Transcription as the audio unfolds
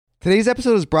Today's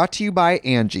episode is brought to you by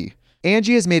Angie.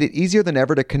 Angie has made it easier than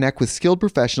ever to connect with skilled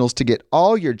professionals to get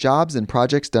all your jobs and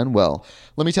projects done well.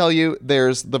 Let me tell you,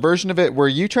 there's the version of it where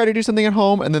you try to do something at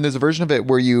home, and then there's a version of it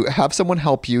where you have someone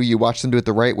help you, you watch them do it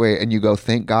the right way, and you go,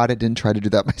 thank God I didn't try to do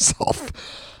that myself.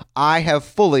 I have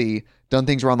fully done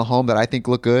things around the home that I think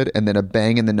look good, and then a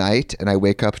bang in the night, and I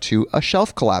wake up to a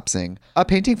shelf collapsing, a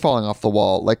painting falling off the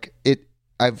wall.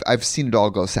 I've seen it all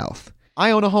go south.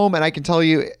 I own a home, and I can tell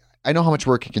you, I know how much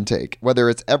work it can take. Whether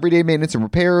it's everyday maintenance and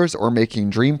repairs or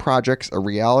making dream projects a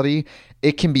reality,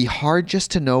 it can be hard just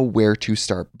to know where to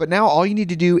start. But now all you need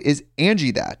to do is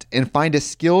Angie that and find a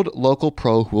skilled local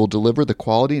pro who will deliver the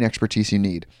quality and expertise you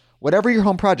need. Whatever your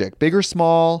home project, big or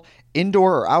small,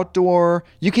 indoor or outdoor,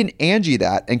 you can Angie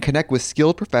that and connect with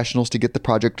skilled professionals to get the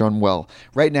project done well.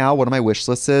 Right now, one of my wish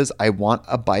lists is I want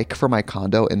a bike for my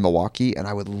condo in Milwaukee, and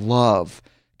I would love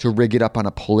to rig it up on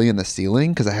a pulley in the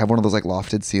ceiling because I have one of those like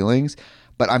lofted ceilings,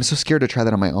 but I'm so scared to try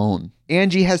that on my own.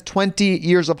 Angie has 20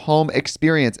 years of home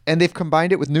experience, and they've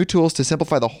combined it with new tools to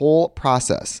simplify the whole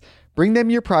process. Bring them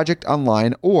your project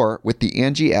online or with the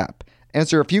Angie app.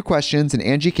 Answer a few questions and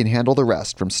Angie can handle the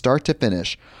rest from start to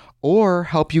finish, or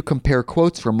help you compare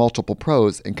quotes from multiple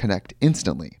pros and connect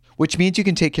instantly, which means you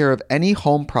can take care of any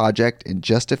home project in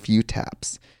just a few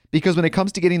taps. Because when it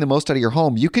comes to getting the most out of your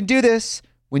home, you can do this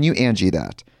when you Angie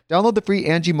that. Download the free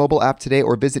Angie mobile app today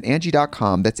or visit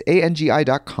Angie.com. That's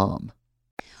ANGI.com.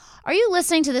 Are you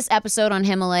listening to this episode on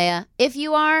Himalaya? If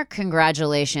you are,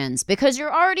 congratulations, because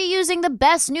you're already using the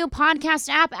best new podcast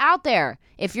app out there.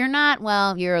 If you're not,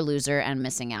 well, you're a loser and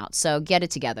missing out, so get it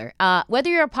together.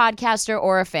 Whether you're a podcaster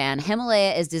or a fan,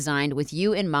 Himalaya is designed with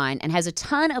you in mind and has a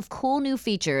ton of cool new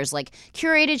features like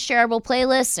curated shareable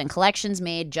playlists and collections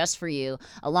made just for you,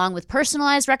 along with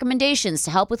personalized recommendations to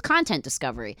help with content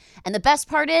discovery. And the best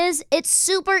part is, it's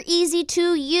super easy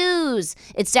to use.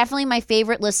 It's definitely my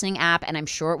favorite listening app, and I'm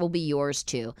sure it will be yours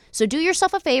too. So do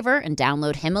yourself a favor and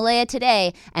download Himalaya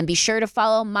today, and be sure to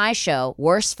follow my show,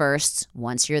 Worst Firsts,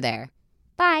 once you're there.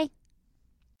 Bye.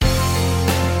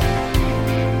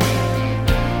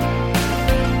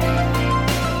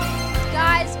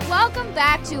 Guys, welcome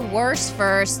back to Worst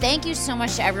First. Thank you so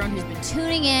much to everyone who's been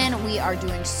tuning in. We are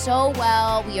doing so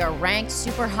well. We are ranked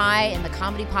super high in the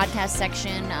comedy podcast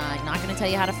section. I'm not going to tell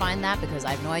you how to find that because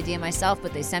I have no idea myself,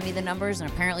 but they sent me the numbers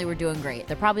and apparently we're doing great.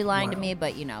 They're probably lying to me,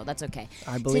 but that's okay.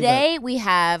 I believe Today we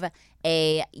have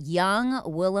a young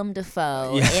Willem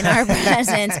Dafoe in our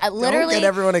presence. Literally, don't get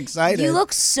everyone excited. You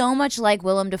look so much like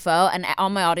Willem Dafoe, and all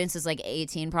my audience is like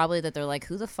 18 probably, that they're like,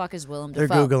 who the fuck is Willem Dafoe?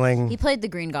 They're Googling. He played the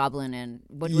Green Goblin in...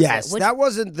 That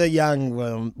wasn't the young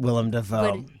Willem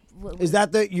Dafoe. Is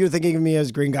that you're thinking of me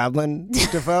as Green Goblin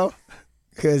Dafoe?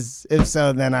 Because if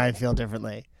so, then I feel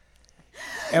differently.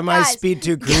 Am I Speed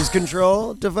 2 Cruise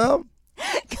Control Dafoe?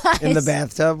 Guys, in the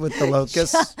bathtub with the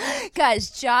locusts?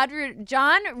 Guys, John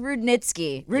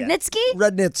Rudnitsky. Rudnitsky?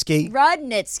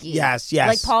 Rudnitsky. Yes.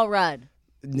 Like Paul Rudd.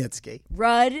 Nitsky.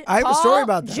 I have a story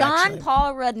about that, John actually.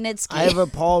 Paul Rudnitsky. I have a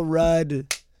Paul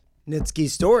Rudnitsky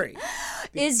story.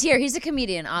 Is here. He's a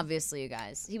comedian, obviously, you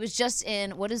guys. He was just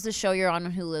in, what is the show you're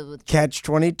on Hulu with?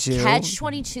 Catch-22.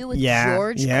 Catch-22 with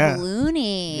George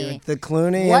Clooney. The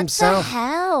Clooney himself. What the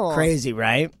hell? Crazy,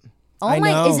 right? Oh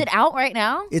my, is it out right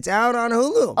now? It's out on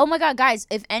Hulu. Oh my God, guys,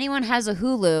 if anyone has a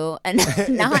Hulu and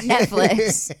not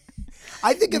Netflix.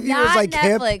 I think if you was like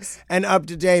Netflix. Hip and up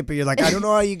to date, but you're like, I don't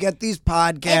know how you get these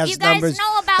podcast if you guys numbers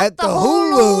know about at the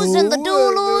Hulus and the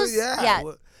Doolus.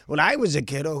 Yeah. When I was a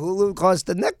kid, a Hulu cost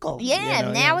a nickel. Yeah,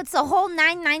 now it's a whole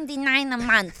 $9.99 a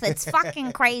month. It's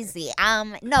fucking crazy.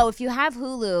 No, if you have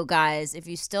Hulu, guys, if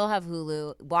you still have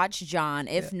Hulu, watch John.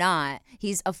 If not,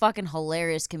 he's a fucking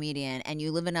hilarious comedian, and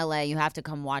you live in LA, you have to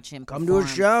come watch him perform. Come to a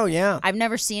show, yeah. I've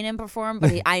never seen him perform,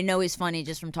 but I know he's funny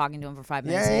just from talking to him for 5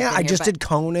 minutes. Yeah. I just did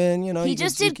Conan, He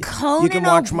just did Conan. You can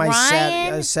watch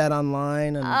O'Brien. my set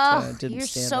online. And did you're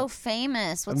stand so up.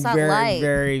 famous. What's I'm that like?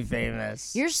 Very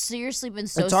famous. You're seriously been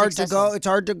so It's hard successful. It's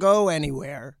hard to go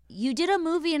anywhere. You did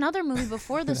another movie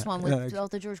before this one with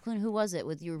the George Clooney. Who was it?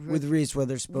 With Reese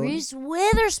Witherspoon. Reese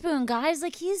Witherspoon, guys.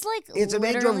 Like, he's like it's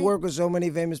amazing to work with so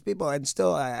many famous people, and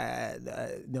still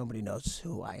nobody knows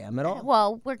who I am at all.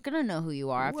 Well, we're going to know who you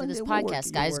are after this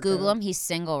podcast, guys. Google him. He's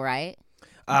single, right?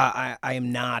 I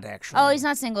am not, actually. Oh, he's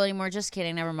not single anymore. Just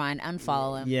kidding. Never mind.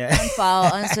 Unfollow him. Yeah. Unfollow,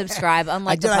 unsubscribe.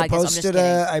 Unlike the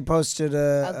podcast. I posted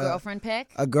a girlfriend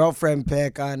pic? A girlfriend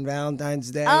pic on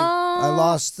Valentine's Day. Oh. I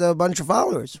lost a bunch of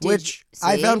followers, which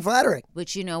I found flattering.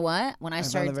 Which, you know what? When I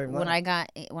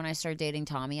started dating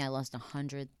Tommy, I lost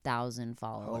 100,000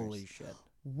 followers. Holy shit.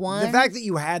 The fact that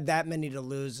you had that many to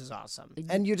lose is awesome.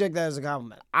 And you take that as a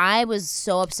compliment. I was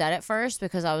so upset at first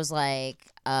because I was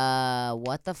like,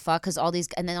 what the fuck? Because all these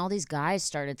guys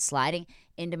started sliding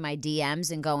into my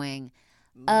DMs and going,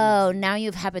 oh, now you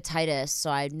have hepatitis,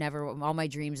 so all my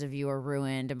dreams of you are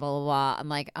ruined and blah, blah, blah. I'm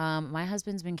like, my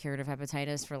husband's been cured of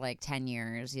hepatitis for like 10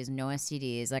 years. He has no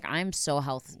STDs. Like, I'm so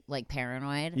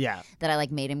paranoid that I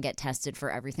like made him get tested for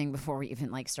everything before we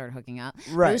even like started hooking up.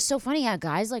 Right. But it was so funny. Yeah,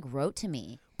 guys like wrote to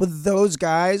me. But those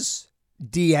guys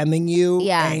DMing you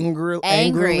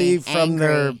angrily from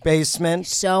their basement.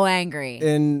 So angry.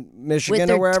 In Michigan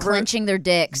or wherever. Clenching their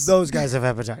dicks. Those guys have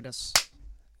hepatitis.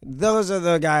 Those are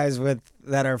the guys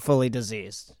that are fully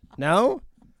diseased. No?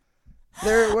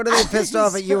 What are they pissed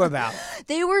off at you about?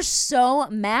 They were so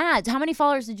mad. How many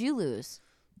followers did you lose?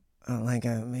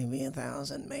 Maybe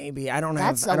 1,000, maybe. I don't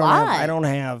have,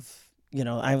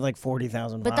 I have like 40,000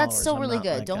 followers. But that's still really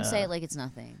good. Don't say it like it's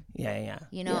nothing. Yeah.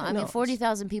 I mean,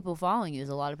 40,000 people following you is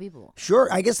a lot of people. Sure,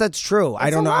 I guess that's true. I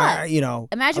don't know.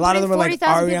 Imagine a lot of them are like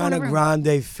Ariana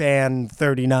Grande fan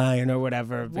 39 or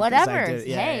whatever. Whatever.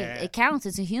 It counts.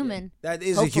 It's a human. Yeah. That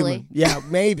is Hopefully. a human. Yeah,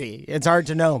 maybe. It's hard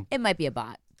to know. It might be a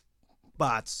bot.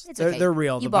 Bots. It's okay. They're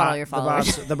real. You bought all your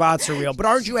followers. The bots are real. But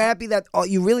aren't you happy that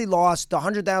you really lost the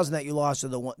 100,000 that you lost, or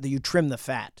that you trimmed the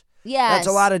fat? Yes. That's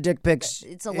a lot of dick pics.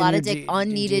 It's a lot of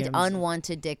unneeded, DMs.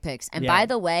 Unwanted dick pics. And by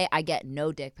the way, I get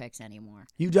no dick pics anymore.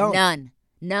 You don't?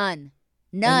 None.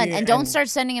 And don't start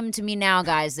sending them to me now,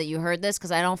 guys, that you heard this,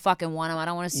 because I don't fucking want them. I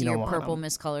don't want to see your purple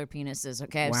miscolored penises,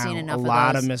 okay? I've seen enough of those. A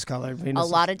lot of miscolored penises. A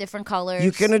lot of different colors.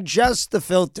 You can adjust the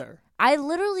filter. I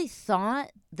literally thought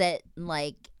that,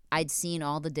 like, I'd seen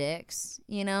all the dicks,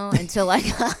 until I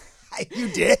got... You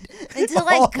did? Until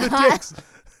I got...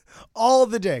 All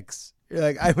the dicks. You're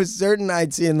like, I was certain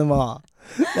I'd seen them all.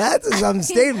 That's some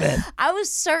statement. I was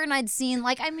certain I'd seen,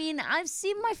 I've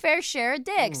seen my fair share of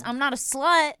dicks. I'm not a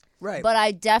slut. Right. But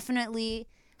I definitely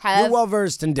have... You're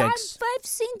well-versed in dicks. I've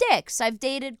seen dicks. I've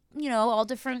dated, all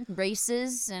different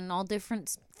races and all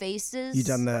different faces. You've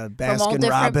done the Baskin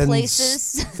Robbins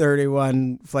places.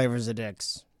 31 flavors of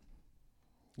dicks.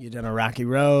 You've done a Rocky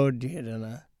Road. You've done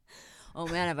a... Oh,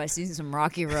 man, have I seen some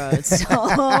Rocky Roads.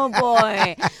 Oh,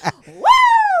 boy. Woo!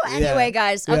 Anyway,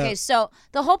 guys. Okay, so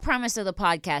the whole premise of the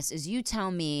podcast is you tell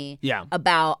me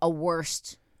about a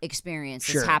worst experience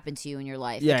that's happened to you in your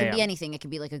life. It could be anything. It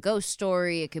could be like a ghost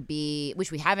story. It could be,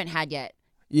 which we haven't had yet.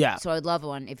 Yeah. So I'd love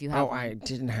one if you have one. I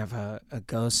didn't have a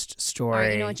ghost story. All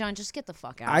right, you know what, John? Just get the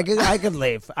fuck out. I could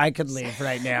leave. I could leave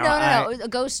right now. No. A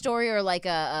ghost story, or like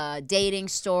a dating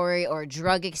story, or a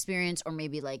drug experience, or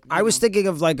maybe like... I was thinking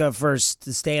of like a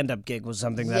first stand-up gig was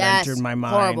something that entered my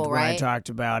mind when I talked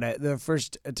about it. The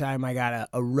first time I got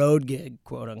a road gig,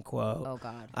 quote unquote. Oh,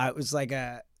 God. It was like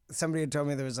somebody had told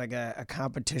me there was like a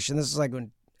competition. This was like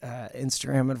when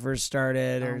Instagram had first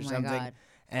started or something. God.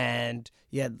 And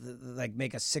you had like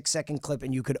make a 6-second clip,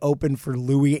 and you could open for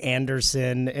Louis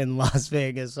Anderson in Las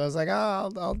Vegas. So I was like,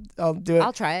 oh, I'll do it.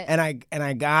 I'll try it. And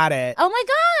I got it. Oh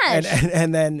my gosh!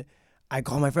 And then I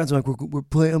call my friends. I'm like, we're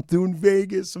playing. I'm doing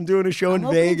Vegas. I'm doing a show in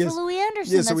Vegas. For Louis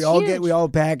Anderson. Yeah, so we all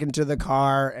pack into the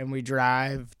car and we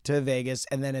drive to Vegas,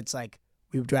 and then it's like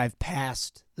we drive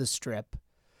past the Strip.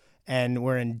 And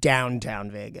we're in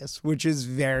downtown Vegas, which is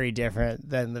very different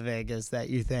than the Vegas that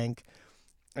you think.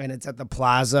 And it's at the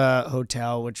Plaza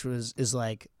Hotel, which is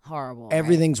like horrible.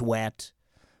 Everything's wet.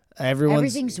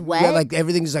 Everything's wet. Yeah, like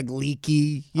everything's like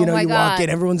leaky. You my God. Walk in,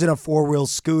 everyone's in a 4-wheel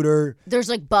scooter. There's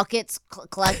like buckets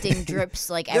collecting drips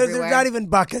like everywhere. There's not even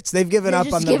buckets. They've given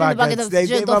up on the buckets. They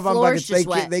gave up on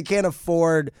buckets. They can't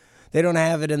afford. They don't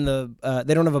have it in the.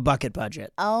 They don't have a bucket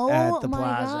budget. At the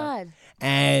Plaza. God.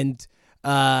 And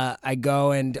I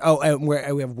go and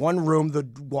we have one room. The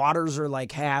waters are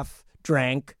like half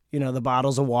drank. The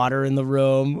bottles of water in the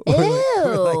room.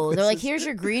 Ew. They're like, here's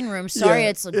your green room. Sorry,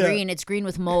 it's green. It's green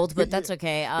with mold, but that's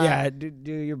okay.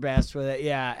 Do your best with it.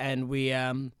 Yeah, and we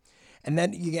and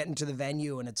then you get into the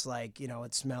venue, and it's like,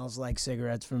 it smells like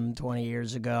cigarettes from 20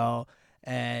 years ago,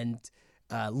 and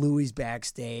Louis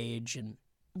backstage, and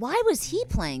why was he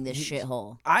playing this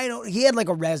shithole? He had like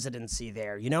a residency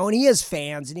there, and he has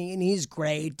fans, and he's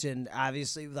great, and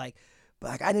obviously but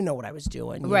I didn't know what I was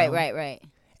doing. Right.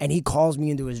 And he calls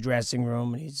me into his dressing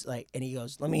room, and he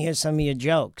goes, "Let me hear some of your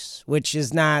jokes," which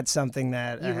is not something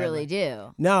that you really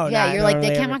do. No, yeah, you're like,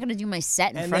 I'm not going to do my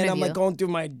set in front of you. And then I'm like going through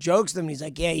my jokes to him, and he's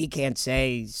like, "Yeah, you can't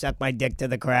say suck my dick to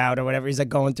the crowd or whatever." He's like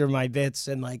going through my bits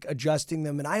and like adjusting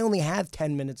them, and I only have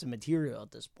 10 minutes of material at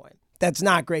this point. That's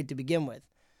not great to begin with.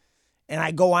 And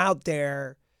I go out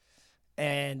there,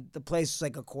 and the place is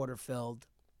like a quarter filled.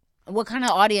 What kind of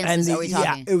audiences are we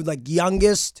talking? Yeah, it was like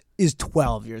youngest is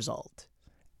 12 years old.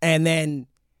 And then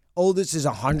Oldest is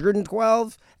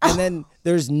 112, and then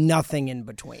there's nothing in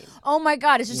between. Oh my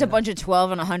God! It's just a bunch of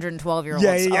 12 and 112-year-olds.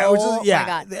 Yeah. Oh my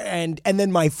God! And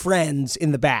then my friends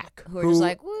in the back who are just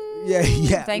like, woo.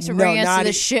 Yeah. Thanks for bringing us to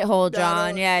this shithole,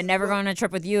 John. Yeah, never going on a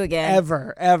trip with you again.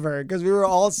 Ever. Because we were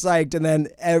all psyched, and then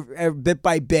bit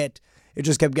by bit, it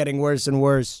just kept getting worse and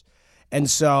worse. And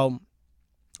so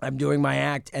I'm doing my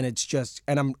act, and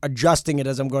I'm adjusting it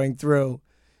as I'm going through.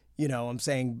 I'm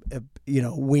saying,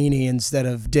 weenie instead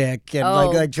of dick,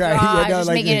 and like trying, just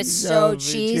making it so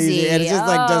cheesy, and it just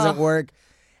doesn't work.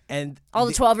 And all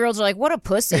the 12-year-olds are like, "What a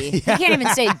pussy!" He can't even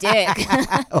say dick.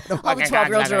 All the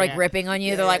 12-year-olds are like ripping on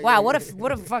you. They're like, "Wow, what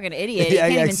a fucking idiot! He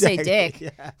can't even say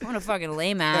dick. What a fucking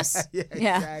lame ass."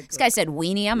 Exactly. This guy said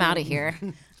weenie. I'm out of here.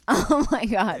 Oh my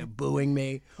God. They're booing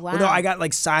me. Wow. Well, no, I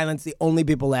got silence. The only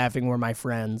people laughing were my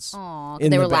friends. Oh,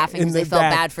 they were laughing because they felt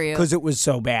bad for you. Because it was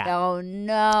so bad. Oh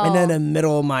no. And then in the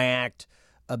middle of my act,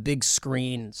 a big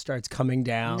screen starts coming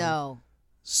down. No.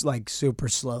 Super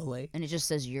slowly. And it just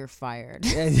says you're fired.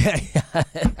 Yeah.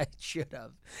 It should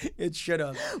have.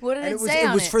 What did it say on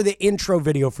it? It was for the intro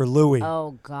video for Louis.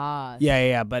 Oh God.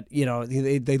 Yeah. But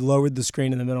they lowered the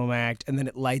screen in the middle of my act, and then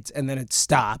it lights, and then it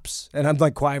stops, and I'm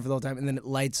quiet for the whole time, and then it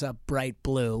lights up bright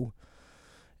blue,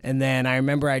 and then I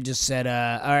remember I just said,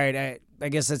 "All right, I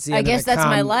guess that's the end." I guess that's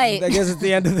my light. I guess it's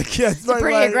the end of the. It's a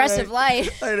pretty aggressive light.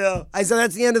 I know. I said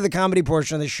that's the end of the comedy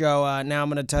portion of the show. Now I'm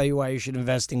going to tell you why you should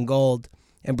invest in gold,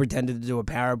 and pretended to do a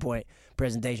PowerPoint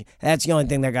presentation. That's the only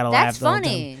thing that got a laugh. That's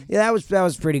funny. Yeah, that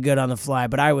was pretty good on the fly,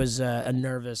 but I was a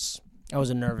nervous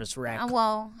wreck.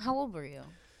 Well, how old were you?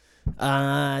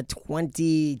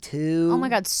 22. Oh my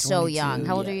God, so young.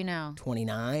 How old are you now?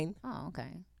 29. Oh,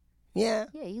 okay. Yeah.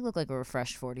 Yeah, you look like a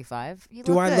refreshed 45. I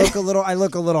look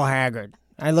a little haggard.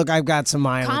 I've got some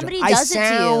mileage. Comedy does it to you. I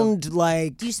sound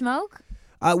like. Do you smoke?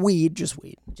 Weed, just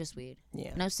weed. Just weed.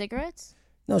 Yeah. No cigarettes?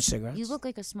 No cigarettes. You look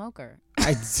like a smoker.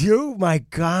 I do? My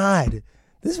God.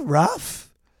 This is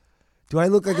rough. Do I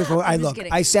look like a smoker?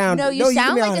 I sound. No, you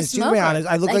sound like honest. a smoker. You can be honest.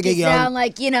 I look like a young. You sound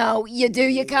like, you do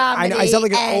your comedy. I sound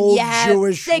like an old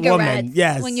Jewish woman.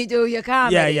 Yes. When you do your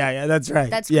comedy. Yeah. That's right.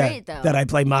 That's great, though. That I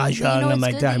play mahjong on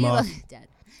my time off.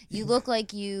 You look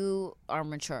like you are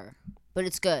mature, but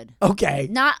it's good. Okay.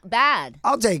 Not bad.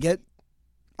 I'll take it.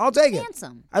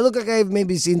 Handsome. I look like I've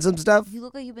maybe seen some stuff. You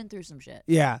look like you've been through some shit.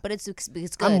 Yeah. But it's good.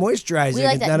 I'm moisturizing. We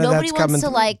like that. None Nobody of that's wants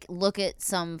to coming look at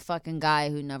some fucking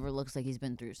guy who never looks like he's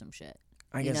been through some shit.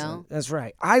 I guess that's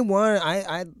right. I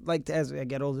like to, as I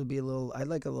get older, I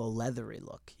like a little leathery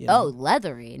look. Oh,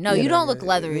 leathery. No, you don't look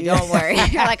leathery. Don't worry.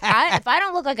 You're like, if I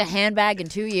don't look like a handbag in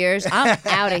 2 years, I'm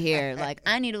out of here. Like,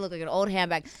 I need to look like an old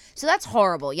handbag. So that's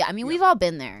horrible. Yeah, I mean, we've all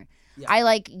been there. Yeah.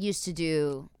 I used to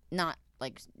do,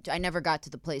 I never got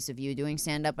to the place of you doing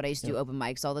stand-up, but I used to do open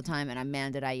mics all the time,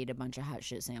 and did I eat a bunch of hot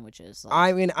shit sandwiches.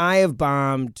 I mean, I have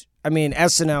bombed. I mean,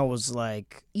 SNL was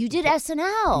like... You did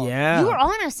SNL? Yeah. You were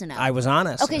on SNL? I was on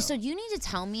SNL. Okay, so you need to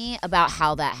tell me about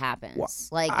how that happens.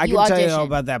 Well, I can tell you all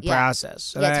about that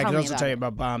process. And I can also tell you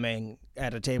about bombing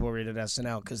at a table read at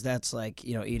SNL, because that's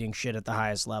eating shit at the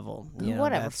highest level.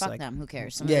 Whatever, fuck them. Who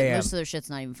cares? Most of their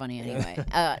shit's not even funny anyway.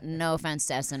 No offense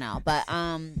to SNL, but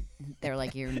they're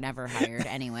like, you're never hired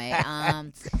anyway.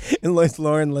 Is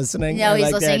Lauren listening? No,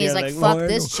 he's listening. He's like, fuck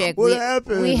this chick. What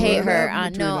happened? We hate her.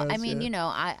 No, I mean,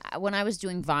 when I was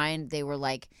doing Vine, they were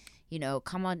like,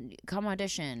 come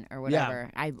audition or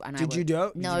whatever. Yeah. Did you do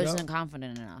it? No, I wasn't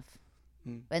confident enough.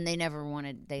 And they never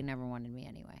wanted me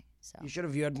anyway. So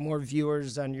you had more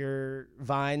viewers on your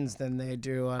Vines than they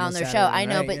do on their Saturday, show. I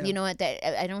know, right? but you know what?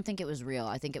 I don't think it was real.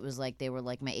 I think it was like they were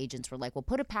like, my agents were like, "Well,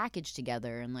 put a package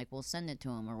together and we'll send it to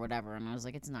them or whatever." And I was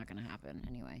like, "It's not going to happen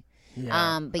anyway." Yeah.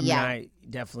 I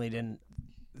definitely didn't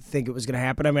think it was going to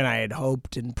happen. I mean, I had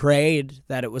hoped and prayed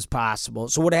that it was possible.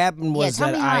 So what happened was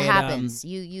tell me how it happens.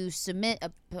 You submit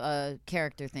a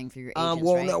character thing for your agents,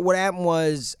 right? No, what happened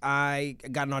was I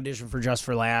got an audition for Just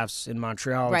for Laughs in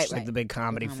Montreal, which is like the big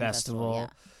comedy festival.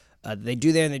 They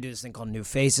do there, and they do this thing called New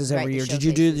Faces every year. Did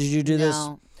you do this?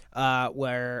 No.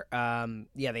 Where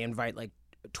they invite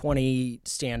 20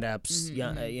 stand-ups,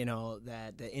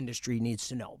 that the industry needs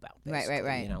to know about.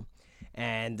 Right.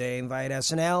 And they invite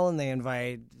SNL, and they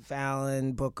invite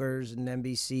Fallon, bookers, and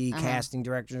NBC casting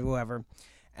directors, whoever.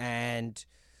 And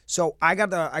so I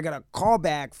got a call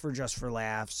back for Just for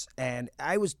Laughs, and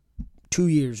I was 2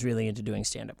 years really into doing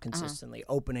stand-up consistently,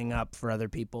 opening up for other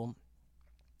people.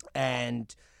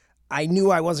 And I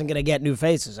knew I wasn't going to get New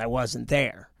Faces. I wasn't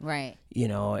there. Right.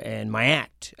 And my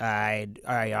act. I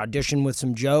auditioned with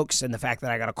some jokes, and the fact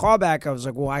that I got a call back, I was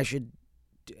like, well, I should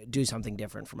do something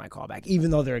different for my callback,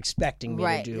 even though they're expecting me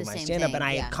to do my stand-up. And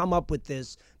I had come up with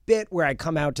this bit where I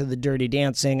come out to the Dirty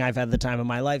Dancing, I've had the time of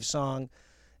my life song,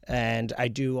 and I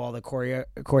do all the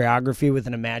choreography with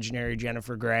an imaginary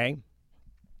Jennifer Grey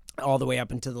all the way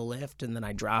up into the lift, and then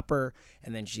I drop her,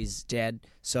 and then she's dead.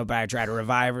 But I try to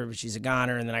revive her, but she's a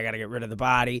goner, and then I got to get rid of the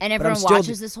body. And everyone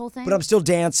watches this whole thing? But I'm still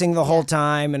dancing the whole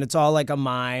time, and it's all like a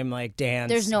mime, like dance.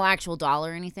 There's no actual doll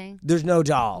or anything? There's no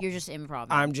doll. You're just improv.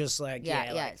 I'm just like,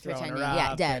 like throwing her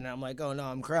up, dead. And I'm like, oh no,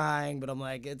 I'm crying, but I'm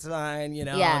like, it's fine, And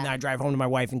then I drive home to my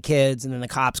wife and kids, and then the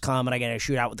cops come, and I get a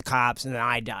shootout with the cops, and then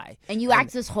I die. And you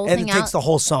act this whole thing out? And it takes the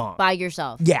whole song. By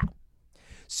yourself? Yeah.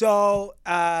 So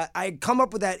I come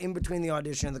up with that in between the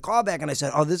audition and the callback, and I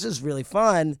said, oh, this is really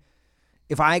fun.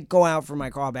 If I go out for my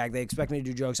callback, they expect me to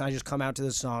do jokes, and I just come out to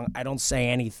this song. I don't say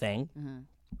anything.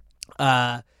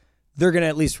 Mm-hmm. They're going to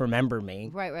at least remember me.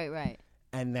 Right.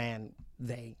 And then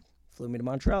they flew me to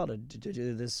Montreal to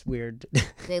do this weird,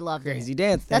 they loved crazy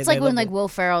dance. That's like when Will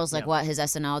Ferrell's what his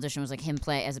SNL audition was like him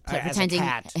play pretending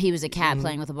cat. He was a cat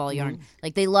playing with a ball of yarn.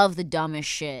 Like they love the dumbest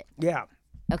shit. Yeah.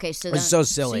 Okay, so it's so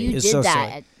silly. So you it's did so that.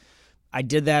 Silly. I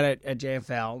did that at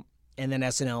JFL, and then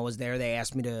SNL was there. They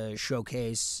asked me to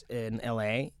showcase in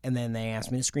LA, and then they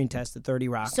asked me to screen test at 30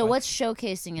 Rock. So what's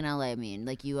showcasing in LA mean?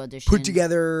 Like you audition? Put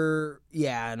together,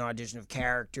 an audition of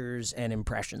characters and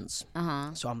impressions.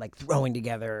 So I'm like throwing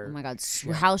together. Oh my God,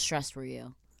 how stressed were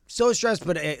you? So stressed,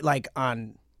 but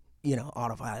on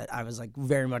autopilot. I was like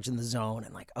very much in the zone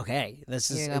and like, okay, this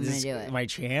is my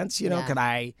chance. Could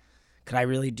I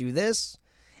really do this?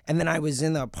 And then I was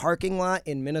in a parking lot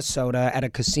in Minnesota at a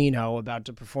casino about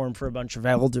to perform for a bunch of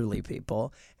elderly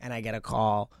people, and I get a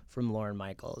call from Lorne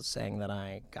Michaels saying that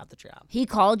I got the job. He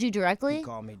called you directly? He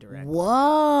called me directly.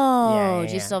 Whoa.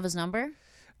 Do you still have his number?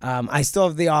 I still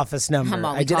have the office number.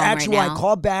 I did actually. I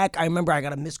called back. I remember I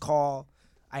got a missed call.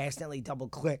 I accidentally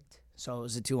double-clicked, so it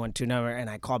was a 212 number, and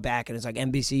I called back, and it's like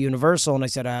NBC Universal, and I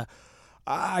said,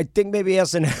 I think maybe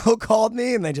SNL called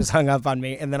me, and they just hung up on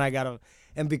me, and then I got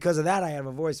and because of that, I have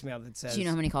a voicemail that says... Do you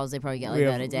know how many calls they probably get like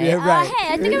that a day? Yeah, right.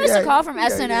 Hey, I think I missed a call from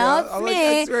SNL.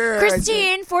 It's me,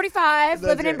 Christine, 45,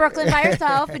 living in Brooklyn by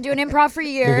herself, been doing improv for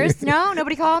years. No?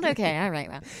 Nobody called? Okay, all right.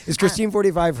 Well. Is Christine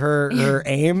 45 her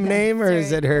AIM name, or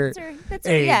is it her that's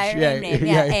age? Yeah, her AIM name.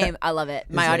 Yeah, AIM. I love it.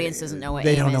 My audience doesn't know what AIM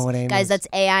is. They don't know what AIM is. Guys, that's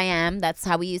AIM. That's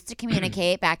how we used to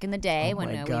communicate back in the day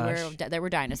when there were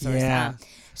dinosaurs. Yeah.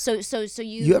 So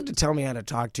you have to tell me how to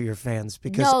talk to your fans,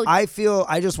 because I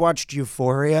just watched Euphoria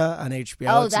on HBO.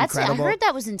 Oh, it's incredible. I heard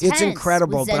that was intense. It's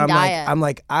incredible, but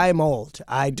I'm old.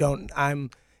 I'm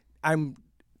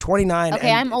 29.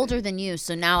 Okay, I'm older than you,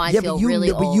 so now I feel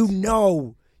really old. But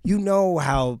you know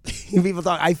how people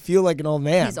talk. I feel like an old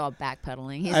man. He's all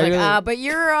backpedaling. He's but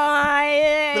you're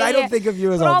But I don't think of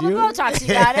you as old. All the Botox you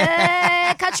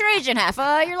got, cut your age in half.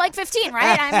 You're like 15,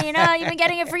 right? I mean, you've been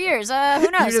getting it for years.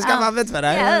 Who knows? You just got my mitzvah.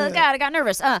 God, I got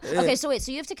nervous. Okay, so wait,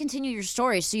 so you have to continue your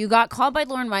story. So you got called by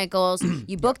Lorne Michaels.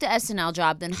 You booked the SNL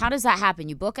job. Then how does that happen?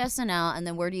 You book SNL, and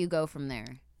then where do you go from there?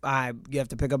 You have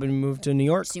to pick up and move to New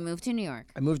York. So you moved to New York.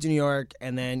 I moved to New York,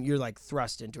 and then you're like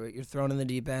thrust into it. You're thrown in the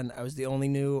deep end. I was the only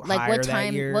new hire what time,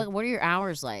 that year. What are your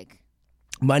hours like?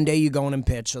 Monday, you go in and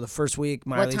pitch. So the first week,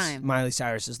 Miley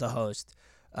Cyrus is the host.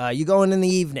 You go in the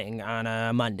evening on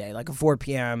a Monday, like a 4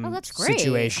 p.m. Oh, that's great.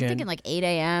 Situation. I'm thinking like 8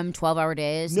 a.m., 12-hour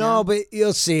days. No, but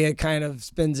you'll see it kind of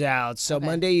spins out. So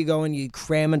Monday you go in, you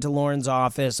cram into Lorne's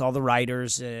office, all the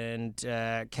writers and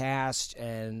cast,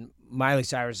 and Miley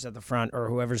Cyrus is at the front, or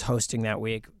whoever's hosting that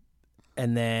week.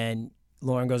 And then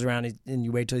Lorne goes around and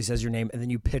you wait till he says your name, and then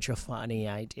you pitch a funny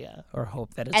idea or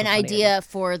hope that it's an idea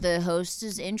for the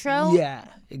host's intro? Yeah,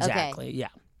 exactly. Okay. Yeah.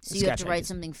 So you have to write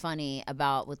something funny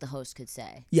about what the host could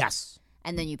say. Yes.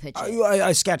 And then you pitch it.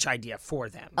 A sketch idea for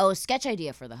them. Oh, a sketch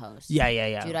idea for the host.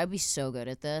 Yeah. Dude, I'd be so good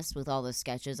at this with all the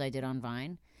sketches I did on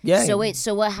Vine. Yeah. So wait,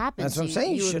 so what happens? That's what I'm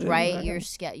saying. You would write your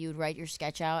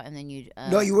sketch out, and then you'd.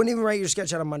 No, you wouldn't even write your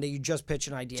sketch out on Monday. You just pitch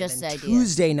an idea. Just the idea.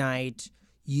 Tuesday night,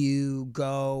 you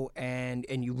go and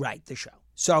you write the show.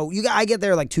 So I get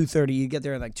there like 2:30. You get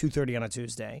there at like 2:30 on a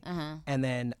Tuesday, and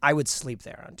then I would sleep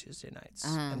there on Tuesday nights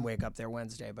and wake up there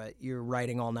Wednesday. But you're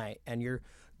writing all night, and you're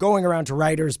going around to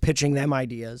writers, pitching them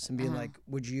ideas, and being like,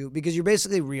 "Would you?" Because you're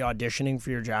basically re-auditioning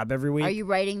for your job every week. Are you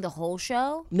writing the whole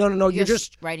show? No. You're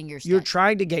just writing your sketch. You're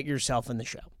trying to get yourself in the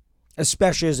show,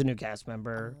 especially as a new cast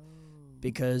member,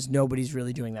 because nobody's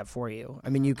really doing that for you. I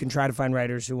mean, you can try to find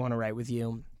writers who want to write with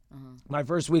you. My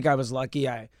first week, I was lucky.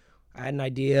 I had an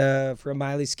idea for a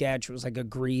Miley sketch. It was like a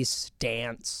Grease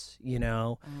dance,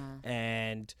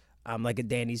 and I'm like a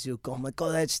Danny Zuko. I'm like,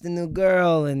 oh, that's the new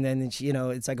girl. And then she,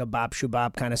 it's like a Bop Shoo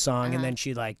Bop kind of song. And then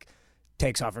she like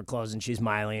takes off her clothes and she's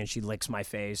Miley and she licks my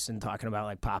face and talking about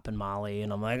like popping Molly,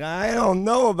 and I'm like, I don't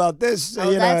know about this.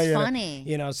 Oh, that's funny.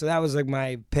 So that was like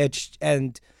my pitch,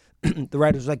 and the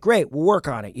writer was like, great, we'll work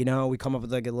on it. We come up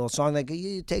with like a little song, like,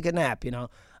 you take a nap.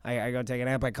 I go take a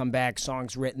nap, I come back,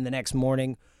 song's written the next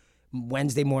morning.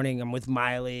 Wednesday morning, I'm with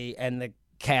Miley and the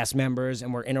cast members,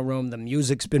 and we're in a room, the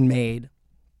music's been made,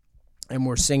 and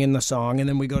we're singing the song, and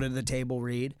then we go to the table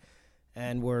read.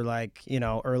 And we're like,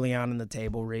 early on in the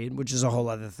table read, which is a whole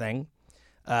other thing.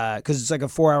 Because it's like a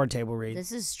 4-hour table read.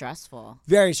 This is stressful.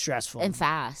 Very stressful. And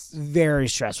fast. Very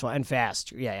stressful and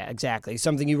fast. Yeah, exactly.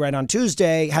 Something you write on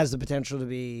Tuesday has the potential to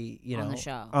be, on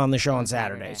the show on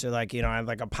Saturday. So like, I have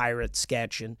like a pirate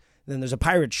sketch, and then there's a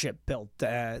pirate ship built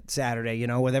Saturday,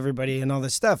 with everybody and all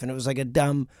this stuff. And it was like a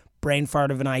dumb brain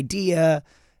fart of an idea.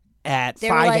 At 5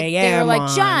 a.m. They were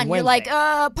like, John, Wednesday. you're like,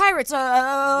 pirates,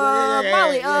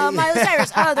 Molly, Miley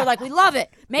Cyrus. They're like, we love it.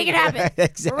 Make it happen.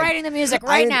 Exactly. We're writing the music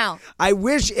now. I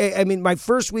wish, my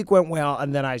first week went well,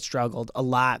 and then I struggled a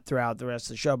lot throughout the rest of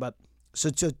the show. But so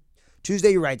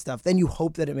Tuesday you write stuff, then you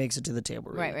hope that it makes it to the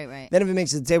table read. Right. Then if it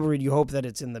makes it to the table read, you hope that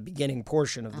it's in the beginning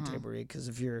portion of the table read, because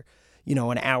if you're,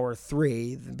 an hour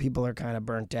 3, then people are kind of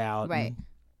burnt out. Right.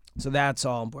 So that's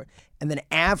all important. And then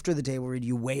after the table read,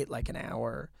 you wait like an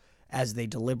hour as they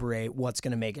deliberate what's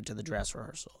going to make it to the dress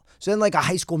rehearsal. So then, like a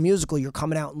High School Musical, you're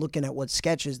coming out and looking at what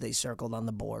sketches they circled on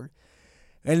the board,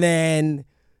 and then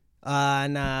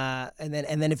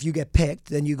if you get picked,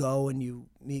 then you go and you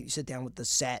sit down with the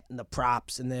set and the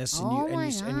props and this, and you're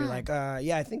like,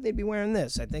 I think they'd be wearing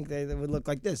this. I think they would look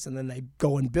like this, and then they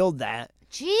go and build that.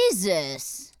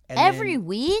 Jesus. And every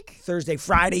week? Thursday,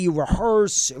 Friday, you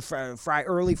rehearse.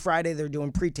 Early Friday, they're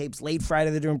doing pre-tapes. Late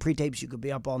Friday, they're doing pre-tapes. You could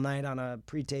be up all night on a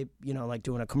pre-tape, like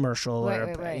doing a commercial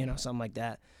or something like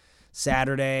that.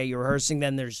 Saturday, you're rehearsing.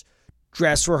 Then there's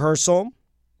dress rehearsal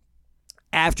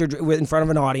in front of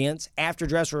an audience. After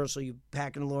dress rehearsal, you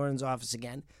pack in Lauren's office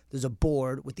again. There's a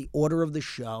board with the order of the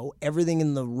show. Everything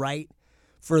in the right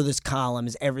furthest column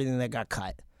is everything that got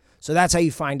cut. So that's how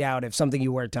you find out if something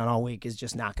you worked on all week is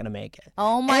just not going to make it.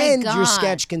 Oh, my God. And your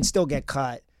sketch can still get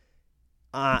cut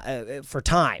for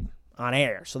time on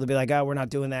air. So they'll be like, we're not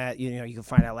doing that. You can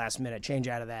find out last minute, change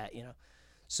out of that,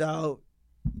 So,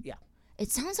 yeah. It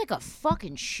sounds like a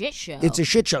fucking shit show. It's a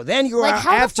shit show. Then you're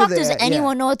how after the fuck does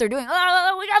anyone know what they're doing?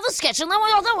 We got the sketch, and then we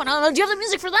got that one. Do you have the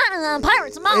music for that? And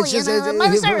Pirates, and Molly, and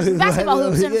Miley Cyrus, and basketball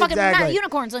hoops, and fucking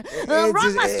unicorns, and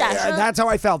rock mustache. That's how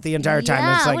I felt the entire time.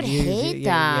 Yeah, it's like I would hate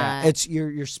that. Yeah. It's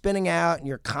you're spinning out, and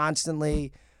you're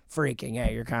constantly freaking. Yeah,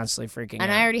 you're constantly freaking out.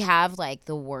 And I already have like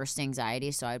the worst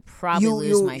anxiety, so I'd probably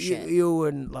lose my shit. You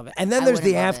wouldn't love it. And then there's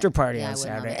the after party on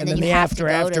Saturday. And then the after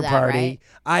party,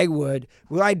 right?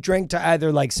 I'd drink to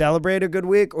either like celebrate a good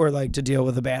week or like to deal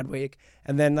with a bad week.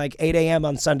 And then like 8 a.m.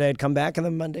 on Sunday I'd come back, and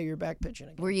then Monday you're back pitching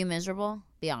again. Were you miserable?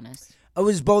 Be honest. I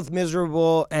was both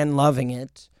miserable and loving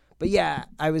it. But yeah,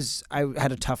 I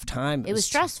had a tough time. It was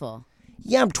stressful.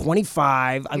 Yeah, I'm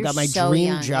 25. I've got my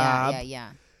dream job.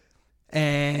 Yeah.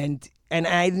 And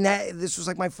this was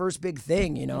like my first big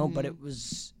thing, but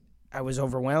I was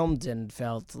overwhelmed and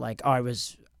felt like I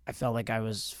felt like I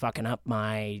was fucking up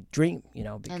my dream,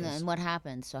 because, And then what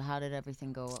happened? So how did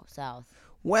everything go south?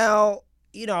 Well,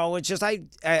 it's just I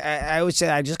always say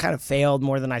I just kind of failed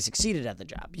more than I succeeded at the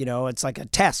job. It's like a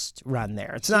test run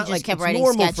there. It's not like it's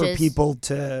normal sketches. For people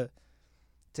to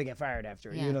get fired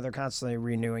after. Yeah. They're constantly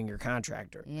renewing your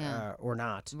contract or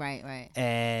not. Right.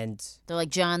 And they're like,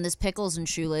 John, this pickles and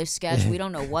shoelace sketch, we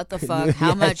don't know what the fuck,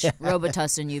 how much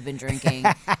Robitussin you've been drinking.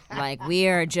 Like, we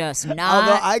are just not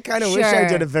Although I kind of sure. wish I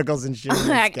did a pickles and shoelace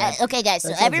sketch. Okay, guys,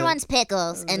 so everyone's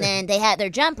pickles, and then they had their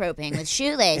jump roping with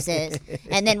shoelaces,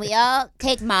 and then we all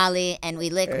take Molly, and we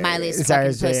lick Miley's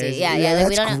fucking pussy. Yeah,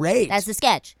 we don't great. That's the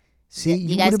sketch. See,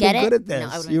 you guys would have get been it? good at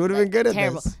this. No, You would have been good at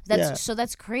terrible. this. So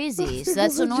that's crazy. So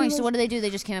that's so annoying. So what do? They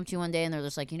just came up to you one day and they're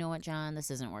just like, you know what, John, this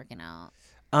isn't working out.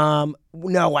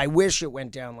 No, I wish it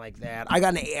went down like that. I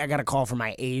got a call from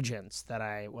my agents that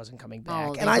I wasn't coming back.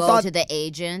 Oh, and I thought to the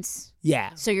agents.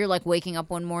 Yeah. So you're like waking up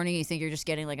one morning, you think you're just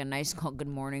getting like a nice call, good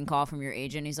morning call from your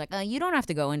agent. He's like, you don't have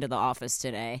to go into the office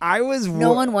today.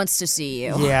 No one wants to see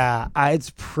you. Yeah,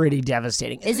 it's pretty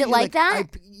devastating. Is it like that?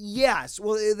 Yes.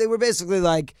 Well, they were basically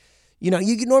like, you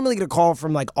can normally get a call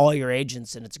from like all your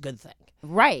agents, and it's a good thing.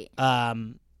 Right.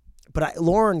 But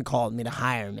Lauren called me to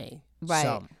hire me. Right.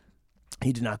 So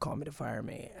he did not call me to fire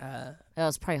me. That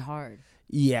was probably hard.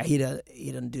 Yeah, he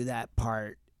didn't do that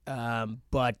part.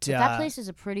 But that place is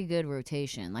a pretty good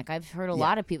rotation. Like I've heard a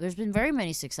lot of people. There's been very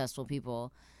many successful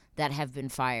people that have been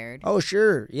fired. Oh,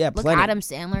 sure. Yeah, Look, plenty. Adam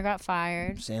Sandler got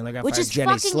fired. Which is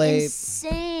Jenny fucking Slate.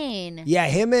 insane. Yeah,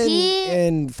 him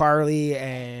and Farley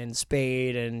and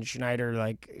Spade and Schneider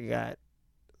got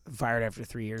fired after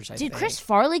 3 years, I think. Did Chris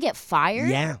Farley get fired?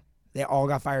 Yeah. They all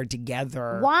got fired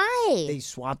together. Why? They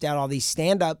swapped out all these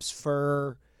stand-ups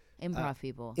for improv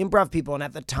people. And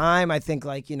at the time, I think,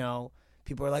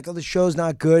 people were like, oh, the show's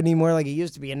not good anymore like it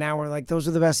used to be. And now we're like, those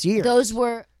are the best years. Those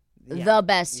were the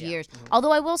best years. Mm-hmm.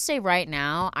 Although I will say right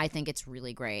now, I think it's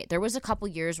really great. There was a couple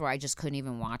years where I just couldn't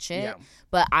even watch it. Yeah.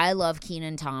 But I love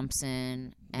Kenan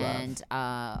Thompson and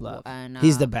love.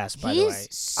 He's the best, by the way.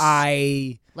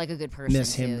 I like a good person.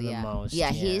 Miss him too, the most.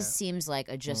 Yeah, he seems like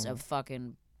a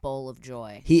fucking bowl of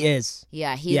joy. He is.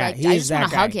 Yeah, I just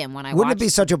want to hug him when I watch. Wouldn't it be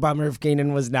such a bummer if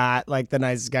Kenan was not the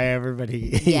nicest guy ever, but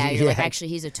you're like, actually,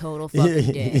 he's a total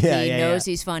fucking dick. He knows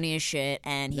he's funny as shit,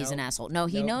 and he's an asshole. No,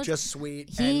 he knows. Just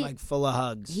sweet and full of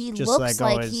hugs. He just looks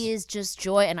like he is just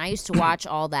joy, and I used to watch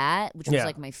All That, which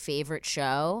was my favorite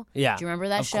show. Yeah. Do you remember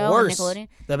that show on Nickelodeon?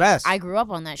 The best. I grew up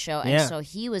on that show, and so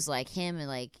he was like him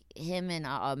and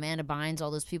Amanda Bynes, all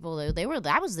those people,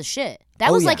 that was the shit.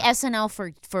 That was like SNL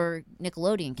for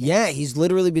Nickelodeon kids. Yeah, he's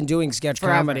literally been doing sketch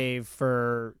comedy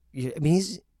for,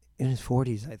 he's in his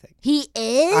 40s, I think. He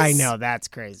is? I know, that's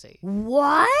crazy.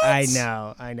 What? I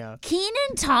know.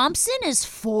 Kenan Thompson is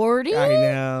 40? I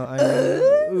know.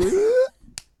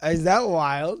 Is that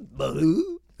wild?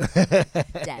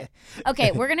 Dead.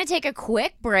 Okay, we're going to take a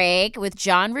quick break with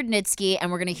Jon Rudnitsky,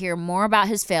 and we're going to hear more about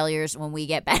his failures when we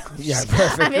get back. Yeah,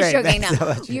 perfect. I'm just joking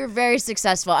now. So You're very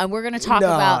successful, and we're going to talk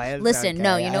about... Listen, okay.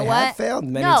 no, you know I what? have failed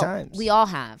many times. We all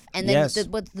have. And then yes.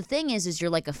 the thing is you're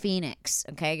like a phoenix,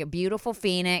 okay? A beautiful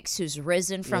phoenix who's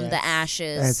risen from the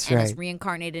ashes and is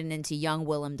reincarnated into young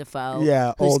Willem Dafoe.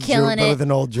 Yeah, who's killing it. With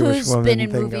an old Jewish who's woman been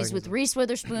in movies with Reese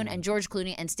Witherspoon and George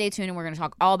Clooney. And stay tuned, and we're going to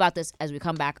talk all about this as we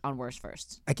come back on Worst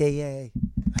First. Okay, yay.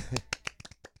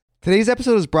 Today's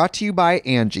episode is brought to you by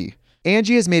Angie.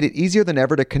 Angie has made it easier than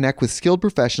ever to connect with skilled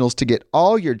professionals to get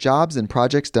all your jobs and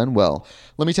projects done well.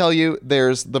 Let me tell you,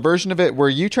 there's the version of it where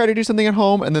you try to do something at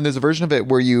home, and then there's a version of it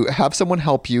where you have someone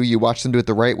help you, you watch them do it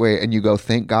the right way, and you go,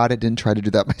 thank God I didn't try to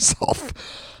do that myself.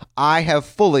 I have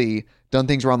fully done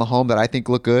things around the home that I think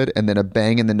look good, and then a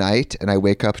bang in the night, and I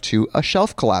wake up to a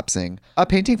shelf collapsing, a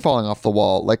painting falling off the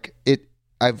wall.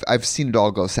 I've seen it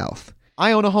all go south.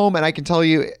 I own a home, and I can tell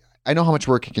you, I know how much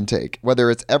work it can take.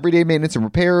 Whether it's everyday maintenance and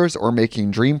repairs or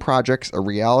making dream projects a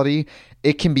reality,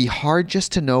 it can be hard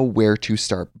just to know where to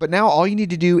start. But now all you need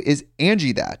to do is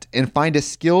Angie that and find a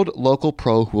skilled local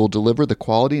pro who will deliver the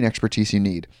quality and expertise you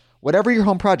need. Whatever your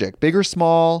home project, big or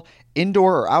small,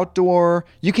 indoor or outdoor,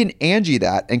 you can Angie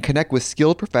that and connect with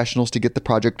skilled professionals to get the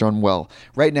project done well.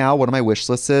 Right now, one of my wish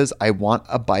lists is I want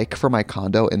a bike for my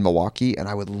condo in Milwaukee, and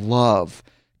I would love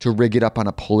to rig it up on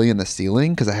a pulley in the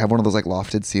ceiling because I have one of those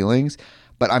lofted ceilings,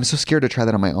 but I'm so scared to try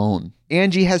that on my own.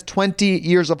 Angie has 20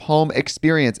 years of home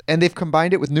experience, and they've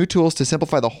combined it with new tools to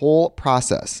simplify the whole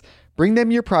process. Bring them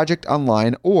your project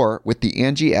online or with the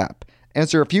Angie app.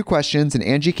 Answer a few questions and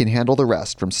Angie can handle the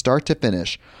rest from start to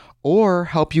finish, or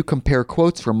help you compare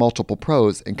quotes from multiple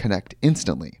pros and connect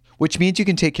instantly, which means you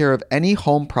can take care of any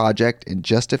home project in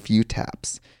just a few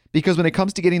taps. Because when it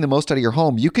comes to getting the most out of your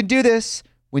home, you can do this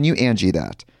when you Angie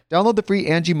that. Download the free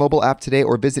Angie mobile app today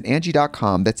or visit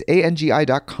Angie.com. That's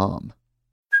ANGI.com.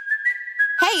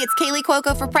 Hey, it's Kaylee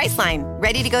Cuoco for Priceline.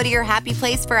 Ready to go to your happy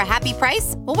place for a happy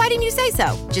price? Well, why didn't you say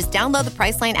so? Just download the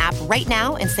Priceline app right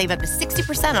now and save up to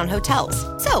 60% on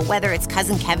hotels. So whether it's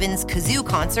Cousin Kevin's Kazoo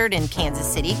Concert in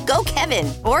Kansas City, go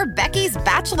Kevin, or Becky's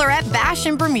Bachelorette Bash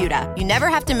in Bermuda, you never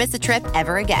have to miss a trip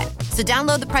ever again. So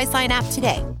download the Priceline app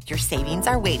today. Your savings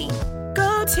are waiting.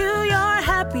 Go to your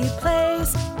happy place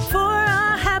for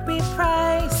a happy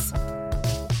price.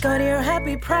 Go to your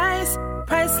happy price,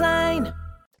 Priceline.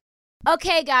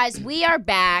 Okay, guys, we are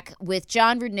back with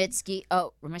Jon Rudnitsky.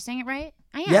 Oh, am I saying it right?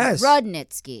 I am. Yes.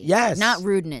 Rudnitsky. Yes. Not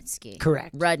Rudnitsky.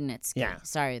 Correct. Rudnitsky. Yeah.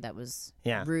 Sorry, that was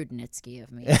Yeah. Rudnitsky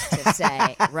of me to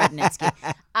say Rudnitsky.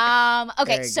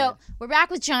 Okay, Very so good. we're back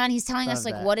with Jon. He's telling us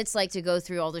Love that. what it's like to go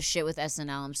through all this shit with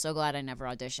SNL. I'm so glad I never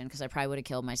auditioned because I probably would have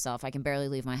killed myself. I can barely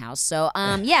leave my house. So,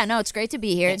 yeah, no, it's great to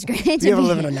be here. It's great to be You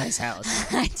live in here. a nice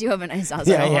house. I do have a nice house.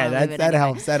 Yeah, I don't yeah, wanna leave it that anyway.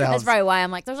 helps. That helps. That's probably why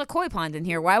I'm like, there's a koi pond in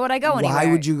here. Why would I go anywhere? Why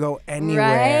would you go anywhere?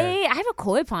 Right? I have a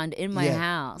koi pond in my Yeah.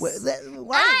 house.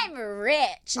 Why? I'm rich.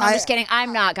 No, I'm just kidding.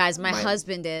 I'm not, guys. My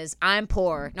husband is. I'm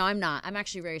poor. No, I'm not. I'm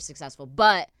actually very successful,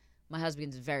 but my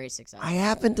husband's very successful. I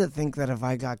happen to think that if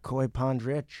I got koi pond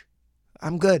rich,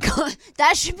 I'm good.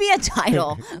 That should be a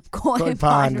title. Koi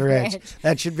Pond Rich.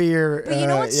 That should be your. But you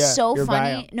know what's so your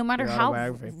funny? bio, No matter your how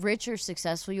autobiography. rich or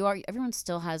successful you are, everyone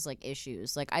still has like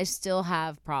issues. Like I still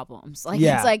have problems. Like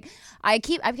Yeah. it's like I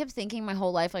kept thinking my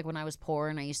whole life, like when I was poor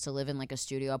and I used to live in like a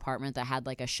studio apartment that had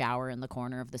like a shower in the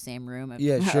corner of the same room.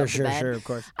 Yeah, sure, of the bed. sure, of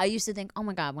course. I used to think, oh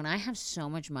my God, when I have so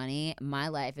much money, my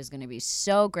life is going to be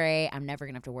so great. I'm never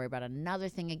going to have to worry about another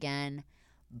thing again.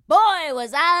 Boy,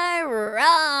 was I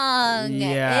wrong.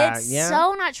 Yeah, It's yeah.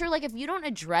 so not true. Like, if you don't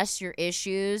address your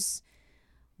issues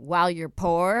while you're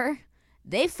poor,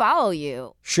 they follow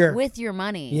you Sure. with your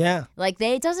money. Yeah. Like,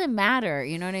 it doesn't matter.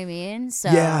 You know what I mean? So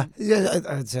Yeah, I It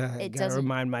gotta doesn't-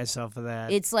 remind myself of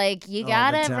that. it's like, you all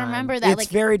got the to time. remember that. It's Like,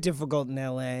 very difficult in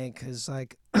LA because,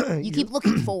 like, you keep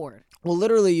looking forward. well,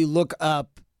 literally, you look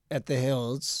up at the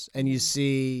hills and you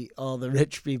see all the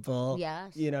rich people.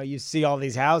 Yes. You know, you see all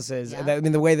these houses. Yeah. And I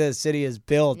mean, the way the city is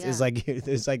built is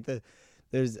Yeah. like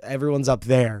there's everyone's up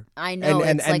there. I know.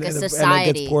 and, it's like a and society.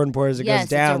 it gets poor and poor as it Yes, goes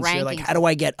it's a down. So you're like, ranking how do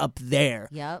I get up there?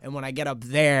 Yep. And when I get up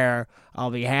there,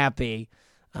 I'll be happy.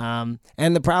 And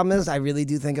the problem is, I really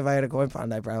do think if I had a koi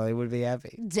pond, I probably would be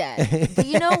happy. Dead. But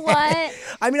you know what?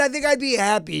 I mean, I think I'd be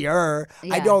happier. I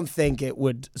Yeah. don't think it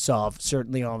would solve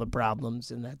certainly all the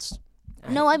problems, and that's.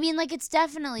 No, I mean, like, it's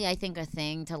definitely, I think, a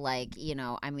thing to, like, you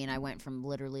know, I mean, I went from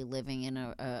literally living in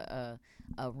a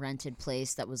rented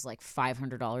place that was, like,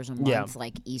 $500 a month, Yeah.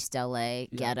 like, East LA,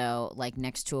 ghetto, like,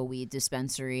 next to a weed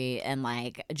dispensary, and,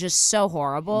 like, just so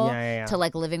horrible Yeah. to,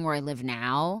 like, living where I live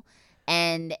now.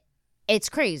 And it's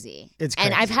crazy. It's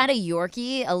And I've crazy. had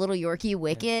a little Yorkie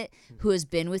Wicket, who has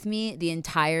been with me the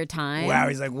entire time. Wow,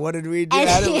 he's like, what did we do?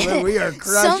 And We are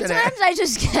crushing sometimes it. I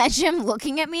just catch him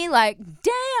looking at me like,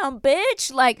 damn,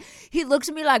 bitch. Like, he looks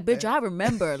at me like, bitch, I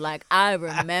remember. Like, I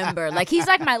remember. Like, he's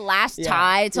like my last Yeah,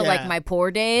 tie to, like, yeah. my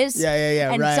poor days.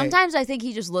 Yeah, And right. sometimes I think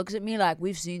he just looks at me like,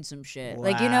 we've seen some shit.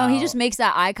 Like, you know, he just makes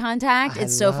that eye contact. I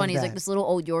It's so love funny. He's that. like this little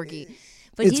old Yorkie.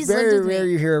 But It's he's very lived with rare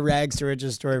me. you hear a rags to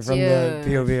riches story from the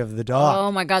Dude. POV of the dog.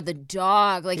 Oh my God, the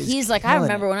dog! Like he's like, I killing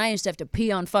remember when I used to have to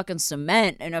pee on fucking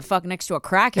cement and a fuck next to a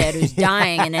crackhead who's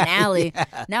dying in an alley.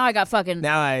 Now I got fucking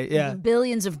Now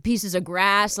billions of pieces of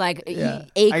grass, like Yeah. I can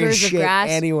acres of shit grass.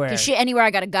 anywhere. Can shit anywhere.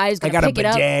 I got a guy who's gonna got a pick it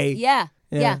up. bidet. Yeah.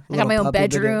 Yeah, I got my little own puppy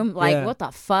bidet. bedroom. Like, Yeah. what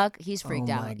the fuck? He's freaked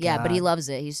Oh out. my Yeah, but he God. loves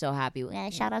it. He's so happy.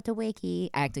 Shout out to Wiki.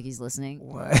 I act like he's listening.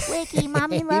 What? Wiki,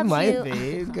 mommy He loves might you. be.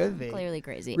 It could be. Clearly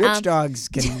crazy. Rich dogs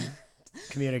can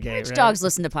communicate. Rich right? dogs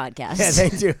listen to podcasts. Yeah,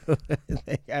 they do.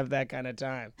 They have that kind of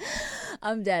time.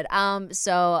 I'm dead.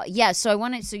 So yeah. So I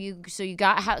wanted. So you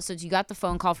got you got the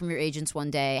phone call from your agents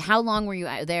one day. How long were you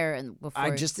out there? And before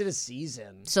I just did a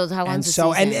season. So how long? And the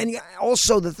so season? and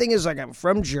also the thing is, like, I'm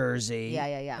from Jersey.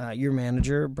 Yeah. Your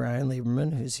manager Brian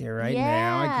Lieberman, who's here right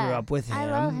now. I grew up with him. I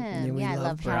love him. And we Yeah, I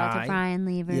love shout out to Brian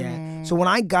Lieberman. Yeah. So when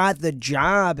I got the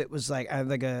job, it was like I have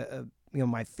like a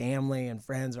my family and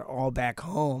friends are all back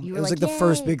home. You It were was like, like the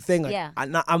first "Yay." big thing. Like, Yeah.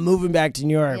 I'm moving back to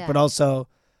New York, Yeah. but also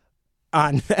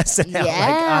on SNL. Yeah,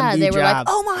 like on the they were like, job.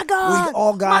 "Oh my God, We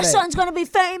all got my it. son's gonna be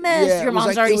famous." Yeah, it Your was mom's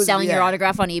like- already it was- selling your yeah.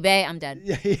 autograph on eBay. I'm dead.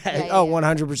 Yeah. Oh,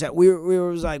 100%. We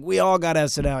was like, we all got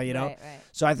SNL, you know? Right.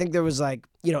 So I think there was like,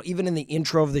 even in the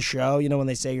intro of the show, when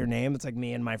they say your name, it's like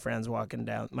me and my friends walking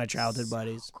down, my childhood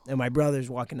buddies, and my brothers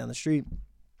walking down the street.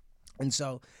 And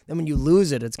so then when you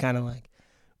lose it, it's kind of like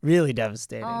really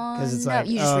devastating. Because it's like,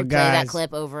 you just oh, replay guys. that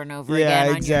clip over and over Yeah,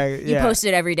 again. exactly, You yeah. post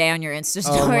it every day on your Insta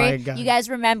Oh, story. my God. You guys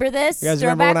remember this? You guys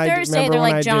remember Throwback when I- Thursday. remember They're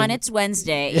when like, I John, did- it's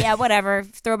Wednesday. Yeah, whatever.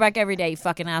 Throwback every day, you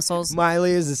fucking assholes.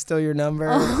 Miley, is it still your number?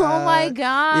 Oh my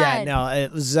God. Yeah, no,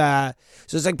 it was so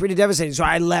it's like pretty devastating. So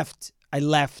I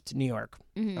left New York.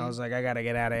 Mm-hmm. I was like, I gotta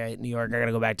get out of New York. I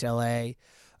gotta go back to LA,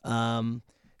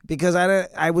 because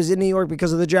I was in New York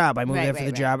because of the job. I moved there for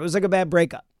the job. It was like a bad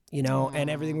breakup, and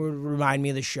everything would remind me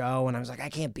of the show. And I was like, I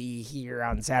can't be here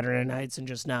on Saturday nights and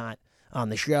just not on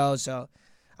the show. So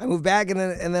I moved back, and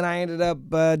then I ended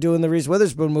up doing the Reese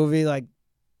Witherspoon movie like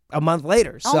a month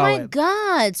later. Oh So my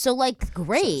God. So, like,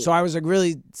 great. So I was like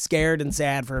really scared and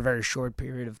sad for a very short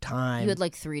period of time. You had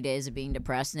like 3 days of being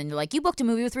depressed, and then you're like, you booked a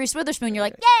movie with Reese Witherspoon. You're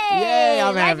like, yay! Yay,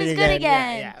 I'm life happy is again. good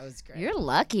again. Yeah, it was great. You're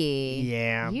lucky.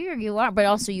 Yeah. You are, but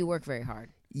also you work very hard.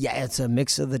 Yeah, it's a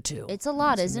mix of the two. It's a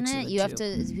lot, It's a isn't mix of it? the You have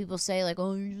two. to. People say like,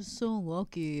 "Oh, you're just so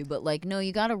lucky," but like, no,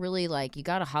 you gotta really you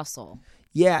gotta hustle.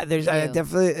 Yeah, there's You do.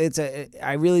 definitely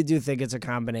I really do think it's a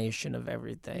combination of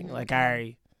everything. Mm-hmm. Like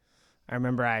I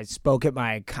remember I spoke at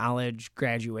my college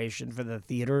graduation for the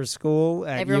theater school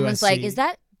at Everyone's USC. like, "Is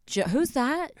that who's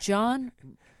that? John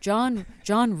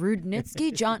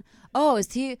Rudnitsky? John. Oh,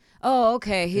 is he? Oh,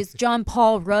 okay. He's John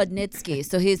Paul Rudnitsky.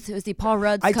 So is he Paul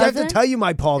Rudd's cousin? I have to tell you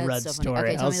my Paul Rudd so story.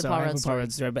 Okay, tell me the Paul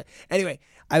Rudd story. But anyway,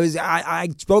 I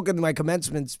spoke in my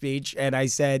commencement speech, and I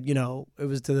said, it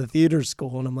was to the theater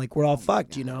school, and I'm like, we're all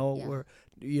fucked,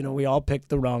 we all picked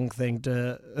the wrong thing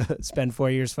to spend 4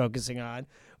 years focusing on.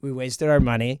 We wasted our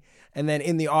money, and then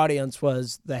in the audience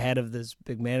was the head of this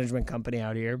big management company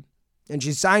out here, and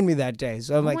she signed me that day.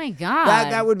 So I'm like, my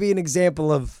God, that would be an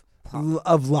example of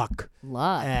luck,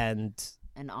 and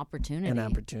an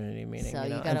opportunity. Meaning, so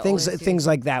and things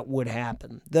like that would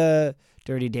happen. The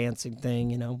Dirty Dancing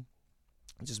thing,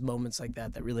 just moments like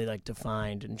that really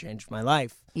defined and changed my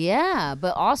life. Yeah,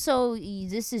 but also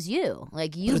this is you.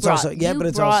 Like you but brought.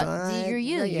 You're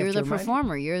you. You're the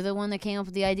performer. You're the one that came up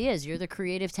with the ideas. You're the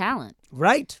creative talent.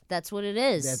 Right. That's what it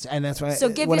is. That's why. So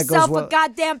give yourself a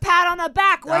goddamn pat on the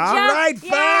back, would you? All right, fine.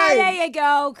 Yeah, there you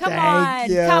go. Come on.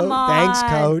 Thanks,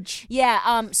 Coach.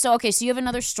 Yeah. So you have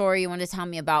another story you wanted to tell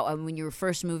me about when you were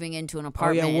first moving into an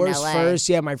apartment in LA.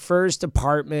 My first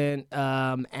apartment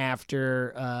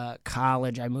after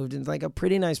college. I moved into a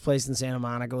pretty nice place in Santa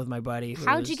Monica with my buddy.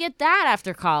 How'd you get that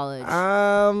after college?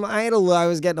 I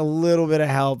was getting a little bit of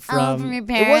help from your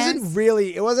parents.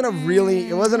 It wasn't a really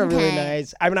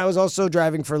nice. I mean, I was also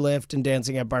driving for Lyft and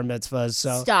dancing at bar mitzvahs.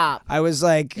 So stop. I was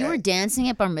like, you were dancing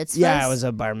at bar mitzvahs? Yeah, I was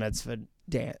a bar mitzvah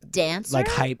dancer, like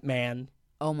hype man.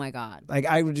 Oh my God!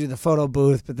 I would do the photo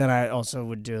booth, but then I also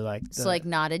would do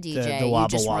not a DJ. The you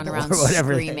just run around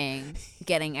screaming,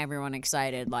 getting everyone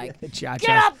excited. Get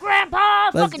up,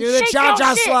 Grandpa! Let's do the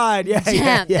cha-cha slide.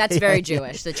 Yeah, that's very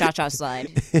Jewish. The cha-cha slide,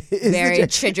 very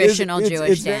traditional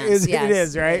Jewish dance. It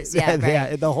is, right?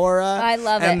 Yeah, the hora. I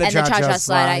love it, and the cha-cha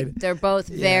slide. They're both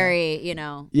very,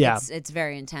 it's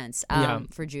very intense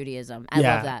for Judaism. I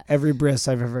love that. Every bris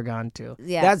I've ever gone to.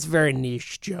 Yeah, that's a very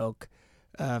niche joke.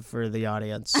 For the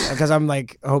audience, because I'm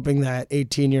hoping that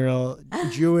 18-year-old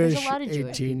Jewish, there's a lot of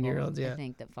Jewish 18-year-olds, I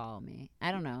think that follow me.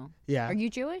 I don't know. Yeah, are you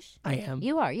Jewish? I am.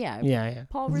 You are, yeah. Yeah.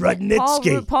 Paul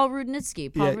Rudnitsky. Paul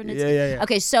Rudnitsky. Yeah.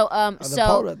 Okay, so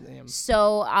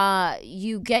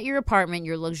you get your apartment,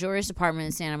 your luxurious apartment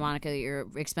in Santa Monica that your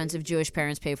expensive Jewish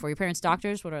parents pay for. Your parents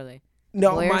doctors? What are they?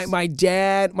 No, my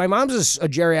mom's a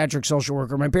geriatric social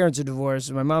worker. My parents are divorced,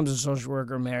 and my mom's a social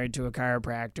worker married to a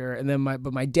chiropractor. And then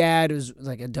my dad was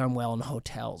had done well in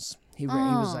hotels. He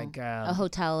was a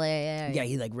hotel. Yeah,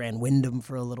 he ran Wyndham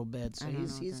for a little bit. So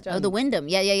he's done. The Wyndham.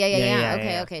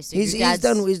 Yeah. Okay. So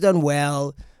he's done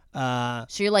well. So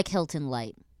you're like Hilton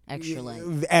Light. Extra light.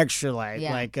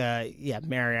 Yeah.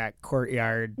 Marriott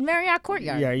Courtyard.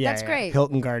 Yeah, that's great.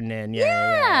 Hilton Garden Inn.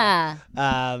 Yeah.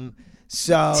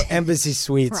 So Embassy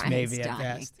Suites maybe at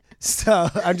best. So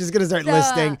I'm just gonna start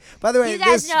listing. By the way,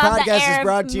 this podcast is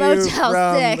brought to you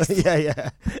from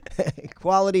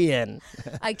Quality Inn.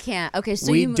 I can't. Okay,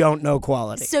 so we don't know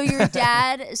quality. So your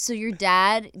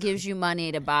dad gives you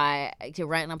money to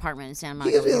rent an apartment in Santa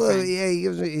Monica.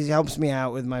 He helps me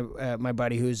out with my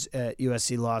buddy who's at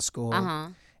USC Law School.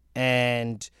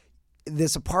 And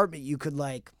this apartment you could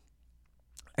I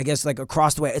guess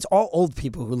across the way. It's all old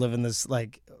people who live in this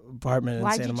apartment in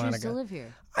Santa Monica. Why did you choose to live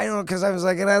here? I don't know, because I was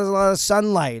it has a lot of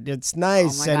sunlight. It's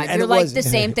nice. Oh my God. And you're the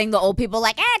same thing the old people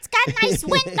it's got nice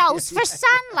windows for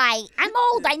sunlight. I'm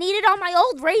old. I need it on my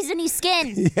old raisiny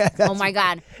skin. Yeah, oh my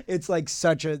God. It's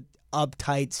such a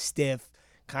uptight, stiff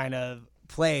kind of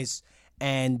place.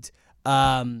 And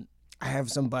I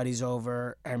have some buddies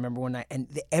over. I remember one night, and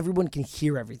everyone can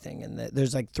hear everything. And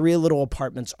there's 3 little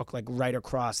apartments right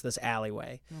across this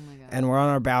alleyway. Oh my God. And we're on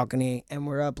our balcony, and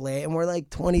we're up late, and we're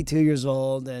 22 years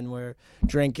old, and we're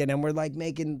drinking, and we're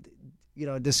making,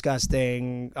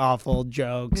 disgusting, awful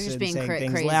jokes and saying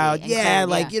things loud. Yeah,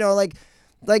 it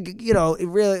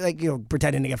really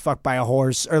pretending to get fucked by a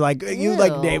horse or you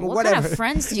name what whatever. What kind of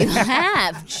friends do you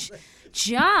have?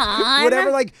 John.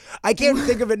 Whatever, I can't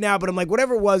think of it now, but I'm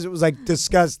whatever it was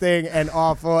disgusting and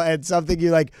awful and something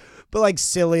you but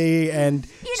silly and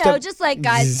just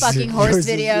guys fucking horse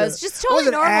videos, just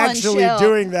totally normal and chill. I wasn't actually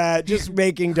doing that, just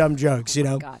making dumb jokes,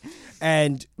 God.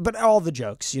 But all the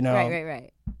jokes,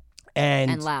 Right.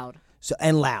 And loud.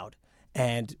 And loud.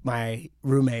 And my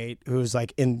roommate, who's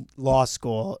in law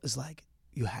school, is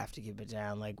you have to keep it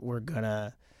down. We're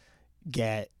gonna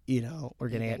get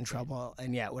get in trouble,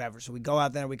 and whatever. So we go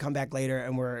out there, we come back later,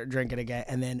 and we're drinking again,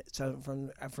 and then so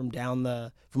from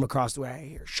across the way, I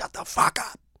hear, "Shut the fuck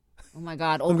up!" Oh my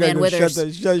God, old man Withers.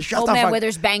 Old man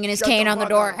Withers banging his cane on the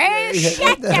door. Hey,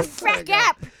 shut the fuck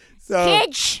up,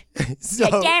 kids! You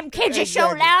damn kids are so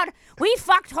loud. We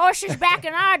fucked horses back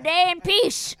in our day in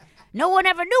peace. No one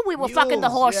ever knew we were fucking the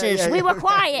horses. Yeah, we were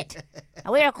quiet.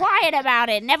 We were quiet about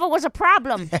it. Never was a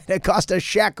problem. It cost a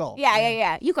shekel.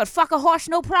 Yeah. You could fuck a horse,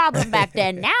 no problem back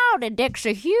then. Now the dicks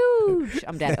are huge.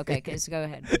 I'm dead. Okay, so go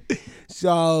ahead.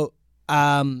 So,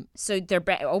 So they're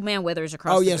old man Withers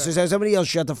across. oh the yeah, door. so somebody else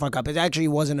shut the fuck up. It actually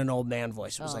wasn't an old man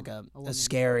voice. It was like a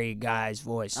scary guy's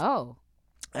voice. Oh.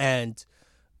 And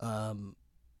I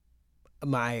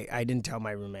didn't tell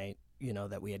my roommate,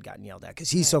 that we had gotten yelled at because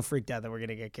he's so freaked out that we're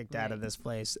gonna get kicked out of this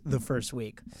place the first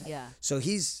week. Yeah. So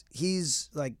he's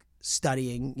like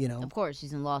studying, Of course,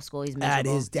 he's in law school. He's at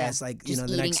miserable. his desk, like Just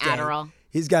the eating next day. Adderall.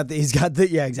 He's got the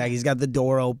yeah, exactly. He's got the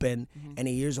door open, and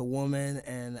he hears a woman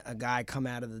and a guy come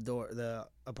out of the door, the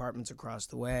apartments across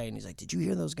the way, and he's like, "Did you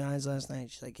hear those guys last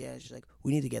night?" She's like, "Yeah." She's like,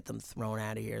 "We need to get them thrown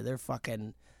out of here. They're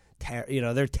fucking."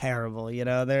 They're terrible.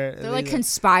 They're like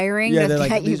conspiring. Yeah, to they're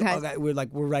like get you these- guys.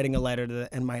 we're writing a letter to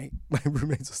and my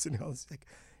roommate's listening to all this like,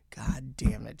 God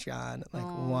damn it, John! Like,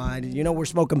 why did we're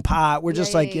smoking pot? We're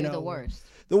just like the worst.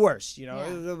 The worst.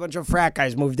 A bunch of frat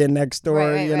guys moved in next door.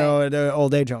 Right. At an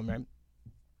old age home, right?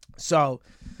 So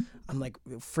I'm like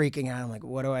freaking out. I'm like,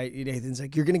 what do I? Nathan's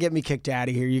like, you're gonna get me kicked out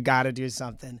of here. You got to do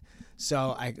something.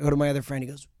 So I go to my other friend. He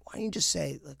goes, why don't you just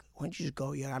say, look, why don't you just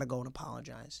go? You got to go and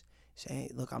apologize. Say,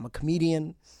 hey, look, I'm a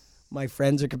comedian. My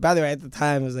friends are. By the way, at the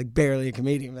time, I was like barely a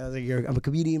comedian. I was like, I'm a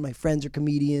comedian. My friends are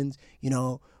comedians.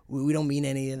 We don't mean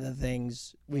any of the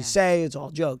things we say. It's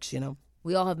all jokes.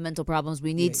 We all have mental problems.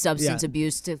 We need substance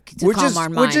abuse to which calm is, our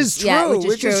minds. Which is true. Yeah,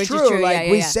 which is true.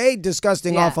 Like we say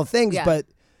disgusting, awful things, Yeah. but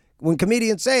when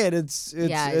comedians say it, it's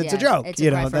a joke. It's a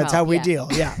cry for That's help. how we Yeah. deal.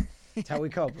 Yeah. That's how we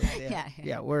cope with it. Yeah.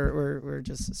 Yeah, we're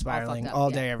just spiraling up, all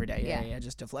yeah. day, every day. Yeah. Yeah,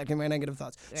 just deflecting my negative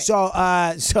thoughts.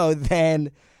 Right. So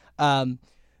then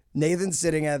Nathan's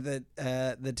sitting at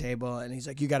the table and he's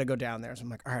like, you got to go down there. So I'm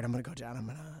like, all right, I'm gonna go down.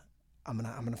 I'm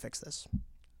gonna fix this.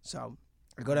 So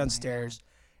I go downstairs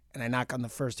and I knock on the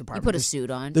first You apartment. put a suit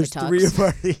on. There's your tux. 3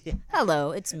 apartments.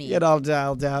 Hello, it's me. Get all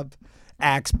dialed up.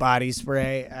 Axe body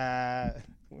spray.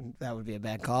 That would be a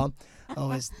bad call.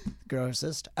 Always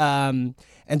grossest. And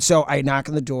so I knock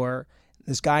on the door.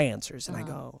 This guy answers, and I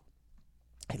go,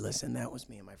 hey, listen, that was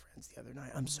me and my friends the other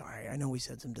night. I'm sorry. I know we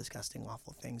said some disgusting,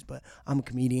 awful things, but I'm a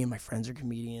comedian. My friends are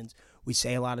comedians. We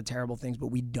say a lot of terrible things, but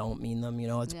we don't mean them.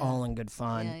 It's all in good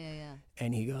fun. Yeah.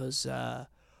 And he goes, I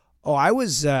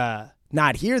was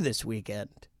not here this weekend.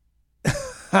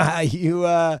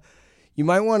 You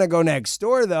might want to go next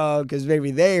door, though, because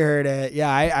maybe they heard it.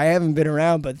 Yeah, I haven't been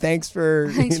around, but thanks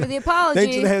for the apology.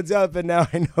 Thanks for the heads up, and now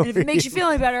I know. And if it makes you feel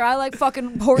any better, I like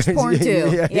fucking horse porn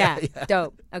too. Yeah.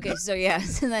 Dope. Okay, so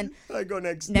so then I go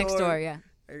next door, yeah.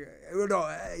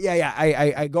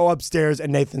 I go upstairs,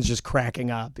 and Nathan's just cracking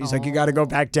up. He's like, you got to go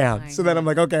back down. So then I'm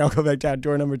like, okay, I'll go back down.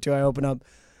 Door number 2, I open up.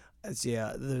 I see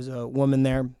there's a woman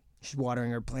there. She's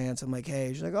watering her plants. I'm like,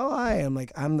 hey. She's like, oh, hi. I'm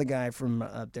like, I'm the guy from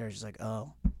up there. She's like,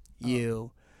 oh. You.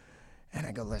 And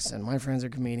I go, listen, my friends are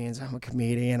comedians. I'm a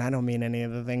comedian. I don't mean any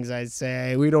of the things I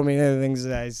say. We don't mean any of the things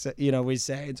that I say. We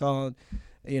say it's all,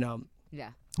 in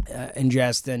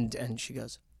jest. And she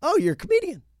goes, oh, you're a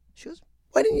comedian. She goes,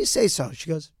 why didn't you say so? She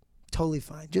goes, totally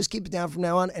fine. Just keep it down from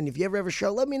now on. And if you ever have a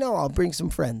show, let me know. I'll bring some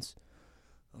friends.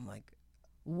 I'm like,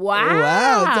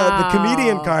 wow. So the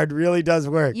comedian card really does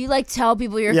work. You tell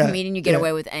people you're a comedian, you get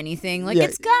away with anything.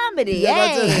 It's comedy. Yeah,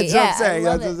 that's what I'm saying.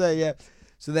 That's what I'm saying. Yeah.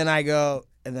 So then I go,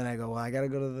 well, I got to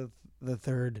go to the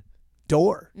third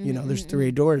door. There's 3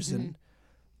 doors, and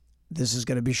this is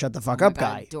going to be shut the fuck up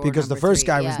guy. Because the first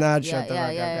guy was not shut the fuck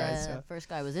up guy. So. The first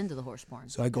guy was into the horse porn.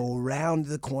 So I go around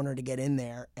the corner to get in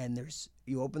there, and I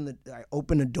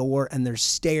open a door, and there's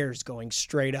stairs going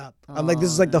straight up. I'm like,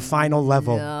 this is like the final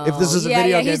level. No. If this is a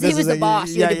video game, he was the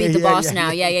boss. You had to beat the boss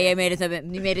now. Yeah. You made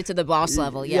it to the boss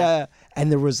level. Yeah. And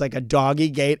there was like a doggy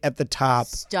gate at the top.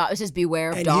 Stop. It says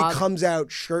beware of and dog. he comes out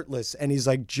shirtless, and he's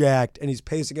like jacked, and he's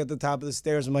pacing at the top of the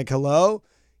stairs. I'm like, hello?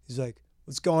 He's like,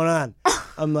 what's going on?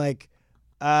 I'm like,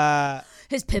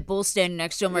 His pit bull's standing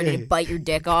next to him ready to bite your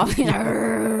dick off.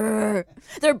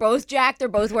 They're both jacked. They're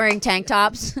both wearing tank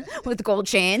tops with gold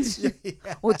chains. Yeah.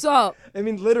 What's up? I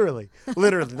mean, literally.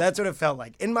 That's what it felt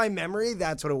like. In my memory,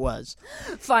 that's what it was.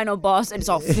 Final boss, and it's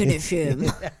all finish him.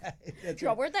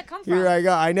 Yo, where'd that come from? Here I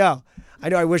go. I know.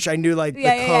 I wish I knew the code.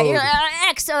 You're like,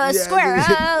 X square.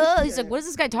 He's like, what is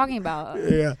this guy talking about?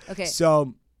 Yeah. Okay.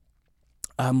 So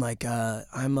I'm like,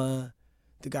 I'm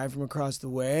the guy from across the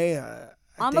way.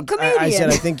 I'm a comedian. I said,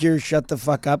 I think you're shut the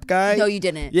fuck up guy. No, you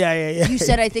didn't. Yeah. You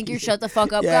said, I think you're shut the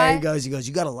fuck up yeah, guy? He goes,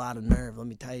 you got a lot of nerve. Let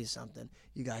me tell you something.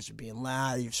 You guys are being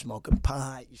loud. You're smoking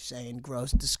pot. You're saying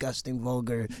gross, disgusting,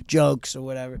 vulgar jokes or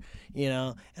whatever,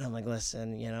 And I'm like,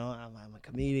 listen, I'm a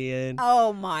comedian.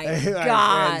 Oh, my God.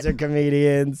 My friends are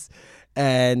comedians.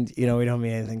 And, we don't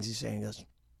mean anything to say. He goes,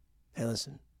 hey,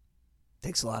 listen.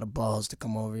 Takes a lot of balls to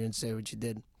come over here and say what you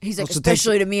did. He's like,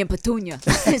 especially to me and Petunia.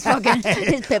 His fucking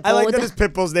his pit bull. I like that his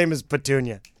pit bull's name is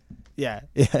Petunia. Yeah.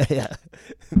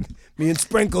 Me and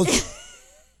Sprinkles.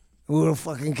 We would have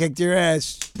fucking kicked your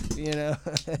ass,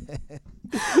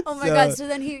 Oh my God. So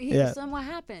then so then what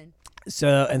happened?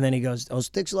 So, and then he goes, it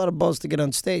takes a lot of balls to get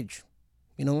on stage.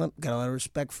 You know what? Got a lot of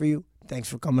respect for you. Thanks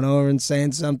for coming over and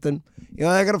saying something.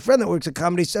 I got a friend that works at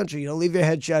Comedy Central. Leave your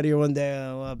headshot here one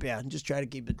day. Just try to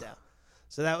keep it down.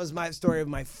 So that was my story of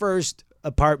my first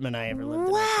apartment I ever lived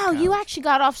in. Wow, you actually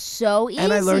got off so easy.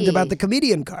 And I learned about the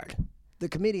comedian card. The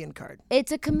comedian card.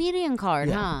 It's a comedian card,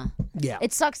 huh? Yeah.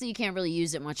 It sucks that you can't really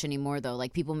use it much anymore, though.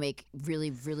 Like, people make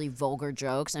really, really vulgar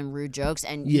jokes and rude jokes,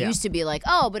 and it used to be like,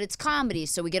 oh, but it's comedy,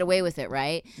 so we get away with it,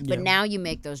 right? But now you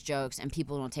make those jokes, and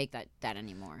people don't take that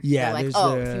anymore. Yeah. They're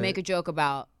like, if you make a joke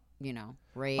about,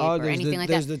 rape or anything like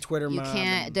that. There's the Twitter mob. You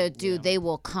can't, they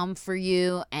will come for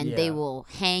you, and they will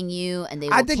hang you, and they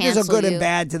will I think cancel there's a good you. and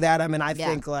bad to that. I mean, I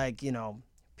think,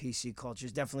 PC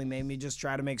culture's definitely made me just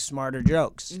try to make smarter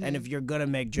jokes. And if you're going to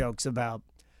make jokes about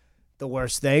the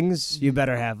worst things, you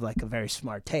better have, a very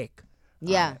smart take.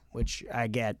 Yeah. Which I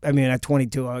get. I mean, at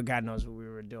 22, God knows what we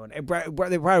were doing. They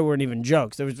probably weren't even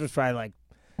jokes. They was just probably,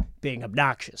 being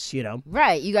obnoxious,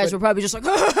 Right. You guys were probably just like,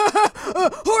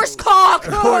 horse cock!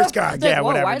 Horse cock, Like,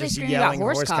 whatever. Why are they just screaming about yelling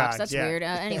horse cocks? cocks, That's yeah. weird.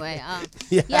 Anyway,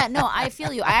 Yeah. no, I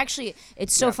feel you.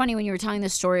 It's so funny when you were telling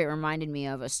this story. It reminded me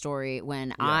of a story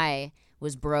when I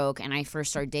was broke and I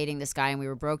first started dating this guy, and we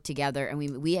were broke together, and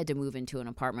we had to move into an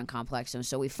apartment complex. And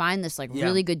so we find this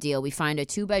really good deal. We find a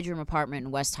 2-bedroom apartment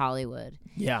in West Hollywood.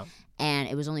 Yeah. And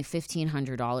it was only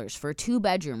 $1,500 for a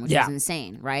 2-bedroom, which is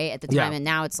insane, right? At the time, and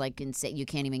now it's insane. You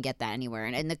can't even get that anywhere.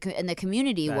 And the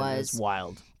community was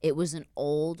wild. It was an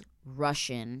old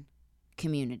Russian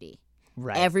community.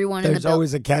 Right. Everyone There's in the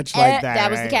always a catch like that. That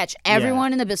was the right? catch.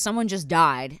 Everyone in the someone just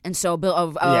died, and so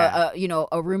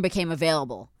a room became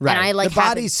available. Right. And I the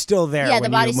body's still there. Yeah, when the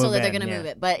body's you still there. move They're in, gonna move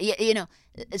it, but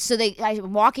so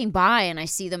I'm walking by and I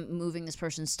see them moving this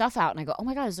person's stuff out, and I go, "Oh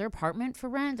my God, is their apartment for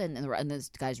rent?" And this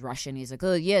guy's Russian. He's like,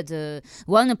 "Oh yeah, the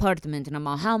one apartment." And I'm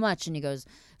all, "How much?" And he goes,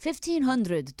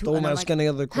 $1,500. Don't ask any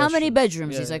other questions. How many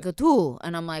bedrooms? He's like, 2.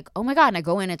 And I'm like, "Oh my God!" And I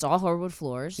go in. It's all hardwood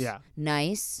floors. Yeah.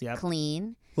 Nice,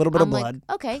 clean. A little bit I'm of blood.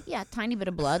 Like, okay, yeah, tiny bit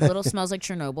of blood. Little smells like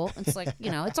Chernobyl. It's like,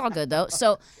 it's all good though.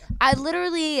 So I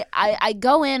literally, I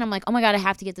go in. I'm like, oh my God, I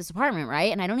have to get this apartment,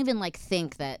 right? And I don't even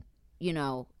think that,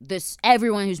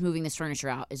 everyone who's moving this furniture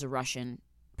out is a Russian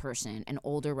person, an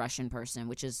older Russian person,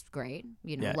 which is great.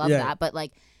 Love that. But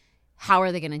how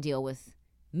are they going to deal with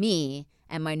me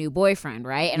and my new boyfriend,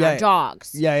 right? And our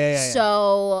dogs. Yeah.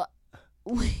 So.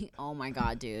 Oh my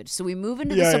God, dude. So we move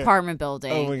into this apartment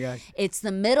building. Oh my God. It's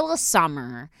the middle of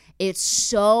summer. It's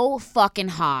so fucking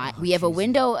hot. We have a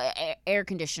window air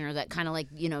conditioner that kind of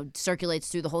circulates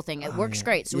through the whole thing. It works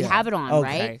great. So we have it on,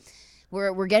 right?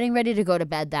 We're getting ready to go to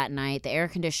bed that night. The air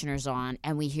conditioner's on,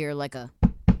 and we hear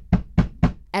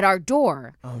at our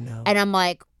door. Oh no. And I'm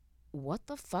like, what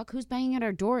the fuck? Who's banging at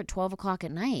our door at 12 o'clock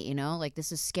at night?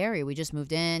 This is scary. We just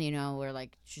moved in, we're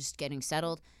just getting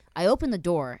settled. I open the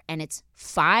door, and it's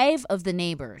 5 of the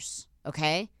neighbors,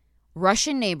 okay?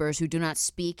 Russian neighbors who do not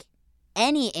speak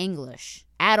any English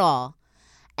at all.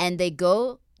 And the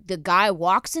guy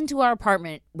walks into our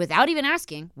apartment without even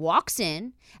asking, walks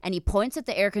in, and he points at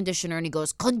the air conditioner, and he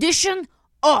goes, "Condition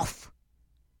off."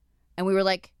 And we were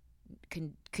like,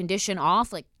 condition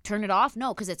off? Turn it off?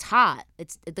 No, because it's hot.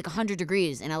 It's 100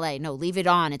 degrees in LA. No, leave it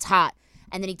on. It's hot.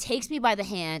 And then he takes me by the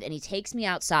hand, and he takes me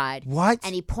outside. What?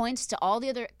 And he points to all the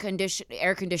other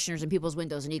air conditioners in people's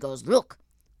windows, and he goes, "Look,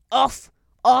 off,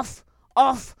 off,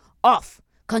 off, off.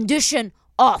 Condition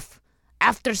off.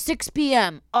 After 6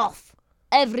 p.m., off.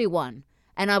 Everyone."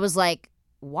 And I was like,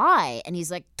 why? And he's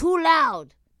like, too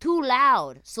loud, too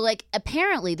loud. So,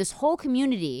 apparently this whole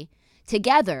community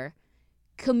together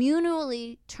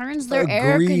communally turns their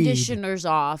air conditioners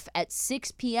off at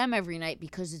 6 p.m. every night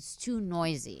because it's too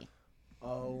noisy.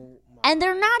 Oh, my. And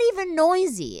they're not even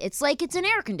noisy. It's it's an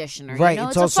air conditioner, right?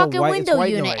 It's also a fucking white, window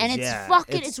white unit, noise. and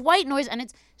it's white noise, and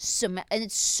it's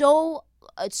so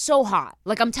hot.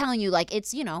 I'm telling you,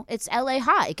 it's it's LA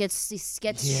hot. It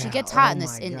gets hot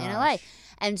in LA,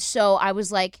 and so I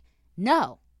was like,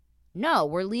 no,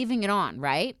 we're leaving it on,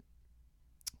 right?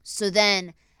 So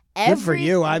then Good for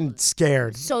you. I'm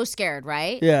scared. So scared,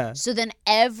 right? Yeah. So then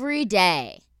every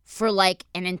day for like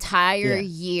an entire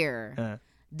year,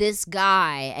 this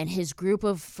guy and his group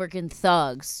of freaking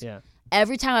thugs,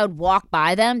 every time I would walk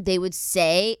by them, they would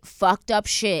say fucked up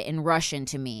shit in Russian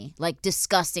to me. Like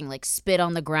disgusting, like spit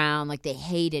on the ground. Like they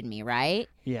hated me, right?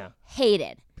 Yeah.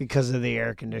 Hated. Because of the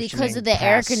air conditioning. Because of the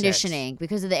air conditioning.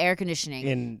 Because of the air conditioning.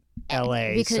 In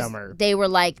LA summer. They were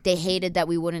like, they hated that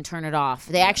we wouldn't turn it off.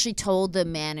 They actually told the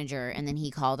manager, and then he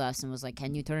called us and was like,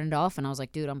 can you turn it off? And I was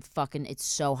like, dude, it's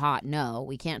so hot. No,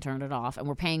 we can't turn it off. And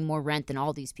we're paying more rent than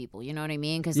all these people. You know what I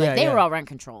mean? Because they were all rent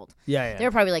controlled. Yeah. They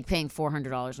were probably like paying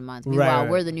 $400 a month. Meanwhile,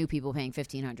 we're the new people paying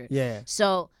 $1,500. Yeah.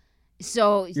 So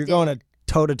you're going to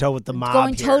toe-to-toe with the mob.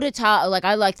 Going toe-to-toe, like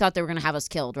I thought they were going to have us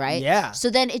killed, right? Yeah. So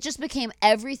then it just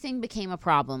everything became a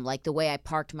problem. Like the way I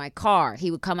parked my car,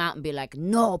 he would come out and be like,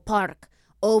 no, park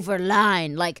over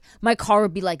line. Like my car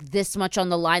would be like this much on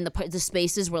the line. The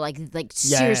spaces were like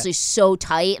seriously so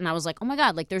tight. And I was like, oh my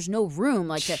God, like there's no room.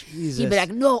 Like he'd be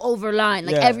like, no, over line.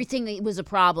 Like everything was a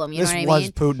problem. You know what I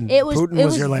mean? Putin. It was Putin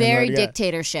was your very landlord,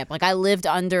 dictatorship. Like I lived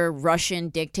under Russian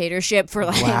dictatorship for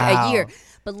like a year.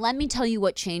 But let me tell you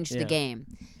what changed the game.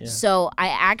 Yeah. So I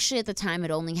actually at the time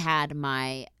had only had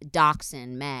my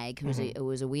dachshund, Meg, who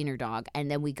was a wiener dog.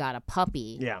 And then we got a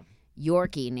puppy,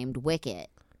 Yorkie, named Wicket.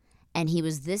 And he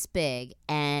was this big.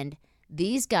 And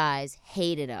these guys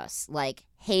hated us. Like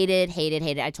hated.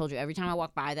 I told you every time I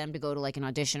walked by them to go to like an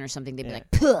audition or something, they'd be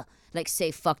like, puh, like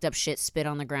say fucked up shit, spit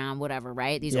on the ground, whatever,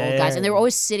 right? These old guys. And they were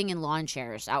always sitting in lawn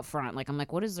chairs out front. Like I'm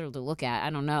like, what is there to look at? I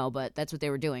don't know, but that's what they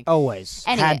were doing. Always.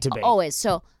 Anyway, had to be. Always.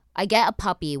 So I get a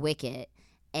puppy, Wicket,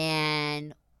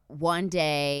 and one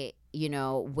day, you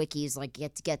know, Wicky's like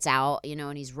gets out, you know,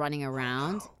 and he's running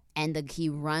around, and he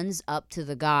runs up to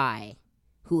the guy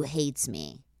who hates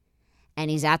me, and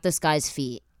he's at this guy's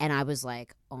feet, and I was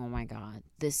like, oh my God,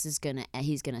 he's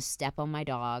gonna step on my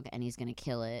dog, and he's gonna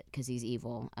kill it because he's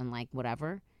evil, and like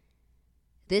whatever.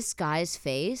 This guy's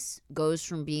face goes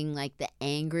from being like the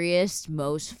angriest,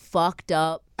 most fucked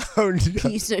up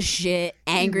piece of shit,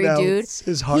 angry dude.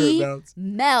 His heart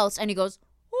melts, and he goes,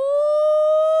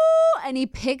 ooh, and he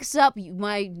picks up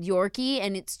my Yorkie,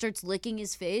 and it starts licking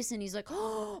his face, and he's like,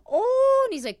 oh,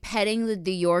 and he's like petting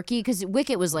the Yorkie, because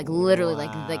Wicket was like literally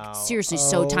like seriously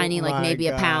so tiny, like maybe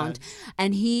a pound,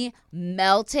 and he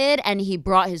melted, and he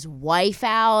brought his wife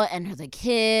out, and the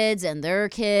kids, and their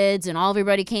kids, and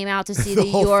everybody came out to see the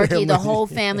Yorkie, family. The whole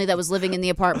family that was living in the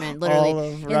apartment, literally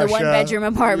in the 1-bedroom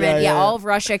apartment. Yeah, all of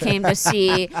Russia came to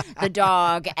see the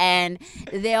dog, and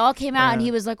they all came out, and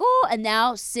he was like, oh, and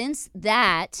now since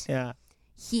that,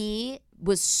 he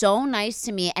was so nice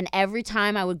to me, and every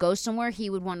time I would go somewhere, he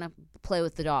would want to play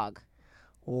with the dog.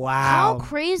 Wow. How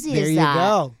crazy is that? There you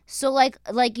go. So like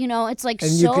you know, it's like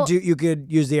and so... you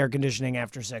could use the air conditioning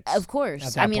after 6. Of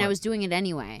course. I mean, point. I was doing it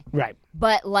anyway. Right.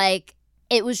 But like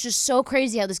it was just so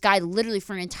crazy how this guy literally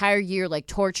for an entire year like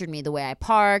tortured me the way I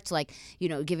parked, like, you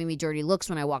know, giving me dirty looks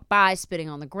when I walk by, spitting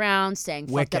on the ground, saying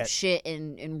fucked up shit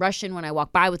in Russian when I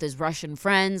walk by with his Russian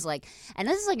friends, like, and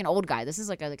this is like an old guy. This is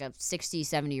like a 60,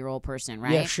 70-year-old person,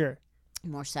 right? Yeah, sure.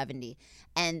 More 70.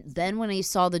 And then when he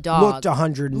saw the dog, looked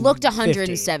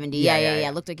 170.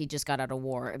 Yeah. Looked like he just got out of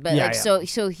war. But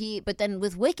but then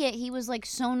with Wicket, he was like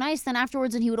so nice then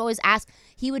afterwards, and he would always ask,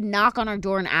 he would knock on our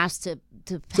door and ask to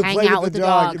hang out with the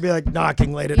dog. It'd be like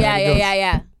knocking late at night.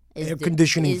 Yeah. Air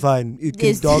conditioning fine.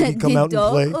 Can doggy come out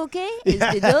and play? Okay. Is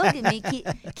the dog make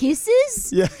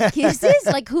kisses? Yeah. Kisses?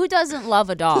 Like who doesn't love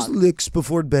a dog? Just licks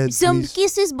before bed. Some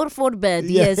kisses before bed.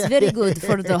 Yeah. Yes, very good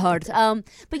for the heart.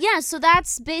 But yeah, so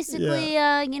that's basically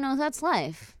you know, that's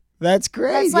life. That's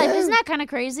great. That's life. Isn't that kind of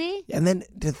crazy? And then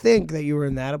to think that you were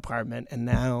in that apartment and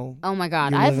now oh my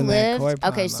God, I've lived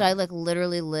okay, so I like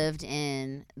literally lived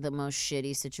in the most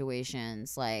shitty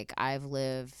situations. Like I've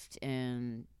lived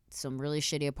in some really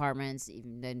shitty apartments,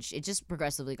 even then it just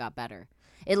progressively got better.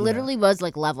 It literally was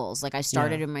like levels. Like I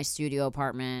started in my studio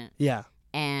apartment. Yeah.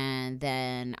 And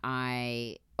then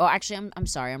I'm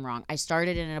sorry, I'm wrong. I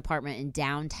started in an apartment in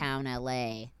downtown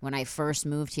LA when I first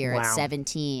moved here at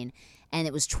 17. And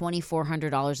it was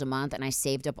 $2,400 a month, and I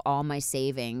saved up all my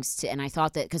savings and I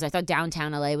thought that because I thought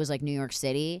downtown LA was like New York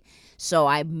City, so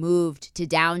I moved to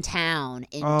downtown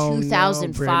in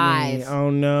 2005. No, oh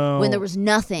no! When there was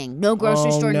nothing, no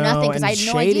grocery store, nothing, because I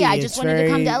had no idea. I just wanted to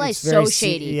come to LA. So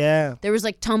shady. Yeah, there was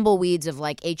like tumbleweeds of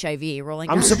like HIV rolling.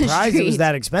 I'm surprised it was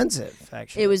that expensive.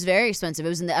 Actually, it was very expensive.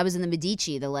 I was in the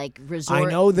Medici, the like resort. I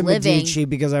know the living. Medici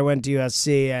because I went to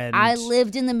USC and I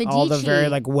lived in the Medici. All the very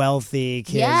like wealthy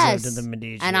kids lived in the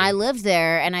Medici. And I lived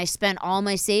there, and I spent all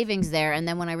my savings there. And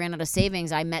then when I ran out of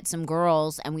savings, I met some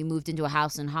girls, and we moved into a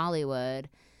house in Hollywood.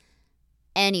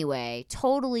 Anyway,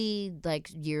 totally like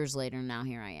years later now,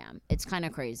 here I am. It's kind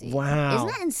of crazy. Wow. Isn't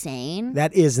that insane?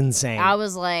 That is insane. I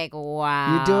was like,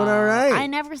 wow. You're doing all right. I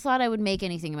never thought I would make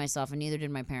anything of myself, and neither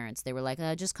did my parents. They were like,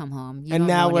 just come home. You and don't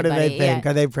now know what do anybody. they think?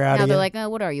 Yeah. Are they proud now of you? they're like,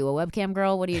 what are you, a webcam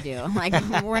girl? What do you do? I'm like,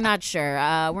 we're not sure.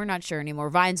 We're not sure anymore.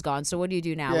 Vine's gone, so what do you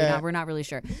do now? Yeah. We're not really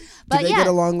sure. But do they get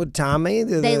along with Tommy?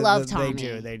 They love Tommy.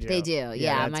 They do. They do.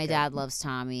 Yeah, my that's dad loves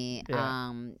Tommy.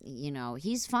 Yeah.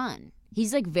 He's fun.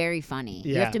 He's like very funny.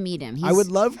 You Yeah. have to meet him. I would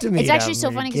love to meet him. It's actually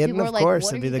so funny because people are like, course,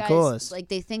 "What are it'd be you the guys?" coolest. Like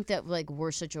they think that like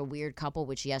we're such a weird couple,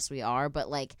 which yes we are. But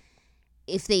like,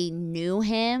 if they knew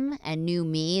him and knew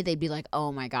me, they'd be like,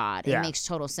 "Oh my god, Yeah. it makes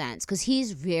total sense." Because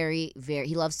he's very, very.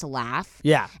 He loves to laugh.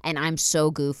 Yeah. And I'm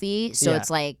so goofy, so Yeah. it's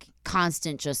like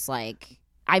constant, just like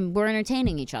we're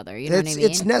entertaining each other. You know what I mean?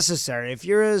 It's necessary. If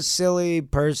you're a silly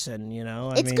person,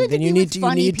 It's good to then be you with need to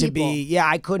funny to be. people. Yeah,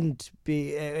 I couldn't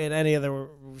be in any other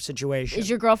situation. Is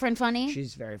your girlfriend funny?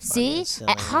 She's very funny. See, and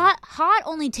silly. hot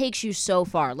only takes you so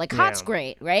far. Like hot's Yeah.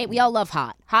 great, right? We all love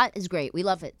hot. Hot is great. We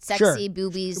love it. Sexy, Sure.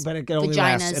 boobies, But it can only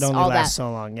vaginas, last. It only all lasts that.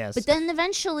 so long. Yes. But then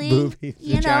eventually, Boobies,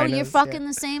 you're vaginas, fucking yeah.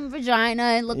 the same vagina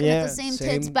and looking at the same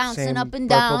tits bouncing same up and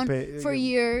purple down for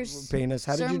years. Penis.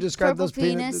 How did you Some describe purple those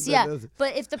penis? Yeah,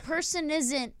 but if the person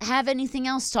doesn't have anything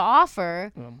else to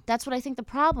offer, that's what I think the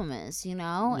problem is,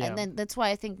 Yeah. And then that's why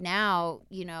I think now,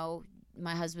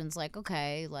 my husband's like,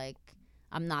 okay, like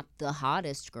I'm not the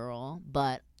hottest girl,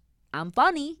 but I'm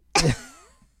funny.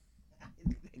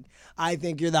 I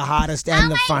think you're the hottest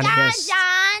and the funniest. God,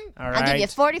 John. All I'll give you right.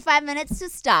 45 minutes to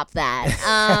stop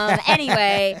that.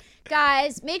 Anyway,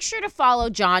 guys, make sure to follow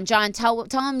John. John, tell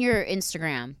him your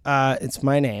Instagram. It's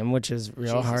my name, which is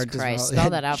real Jesus hard Christ, to spell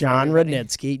that out for John everybody.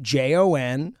 Rudnitsky,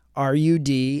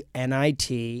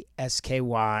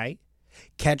 JONRUDNITSKY,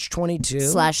 Catch-22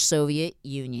 /Soviet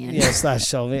Union. Yeah,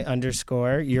 /Soviet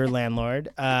 _ your landlord.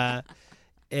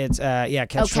 It's Catch-22.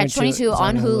 Catch-22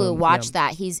 on Hulu. Watch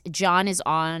yeah. that. John is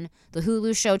on the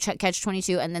Hulu show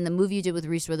Catch-22, and then the movie you did with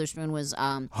Reese Witherspoon was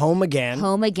Home Again.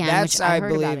 Home Again, That's which I heard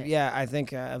believe, about it. yeah, I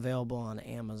think available on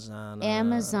Amazon.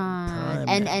 Prime,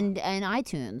 and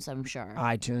iTunes, I'm sure.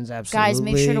 iTunes, absolutely. Guys,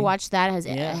 make sure to watch that.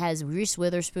 It Yeah. has Reese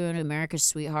Witherspoon, America's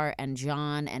Sweetheart, and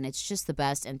John, and it's just the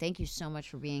best. And thank you so much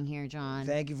for being here, John.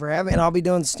 Thank you for having me. And I'll be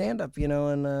doing stand-up,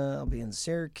 and I'll be in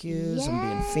Syracuse. I'll be in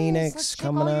Yes, Phoenix let's check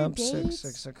coming all your up.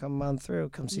 dates. So come on through.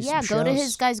 Come see Yeah, some go to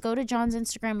shows. go to John's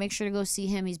Instagram. Make sure to go see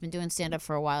him. He's been doing stand-up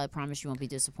for a while. I promise you won't be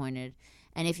disappointed.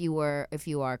 And if you are,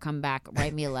 come back,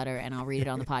 write me a letter, and I'll read it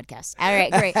on the podcast. All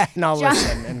right, great. And I'll John-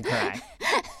 listen and cry.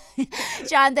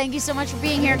 John, thank you so much for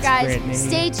being here, guys. Brittany.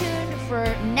 Stay tuned for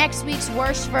next week's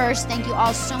Worst First. Thank you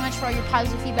all so much for all your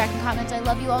positive feedback and comments. I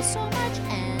love you all so much,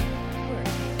 and we're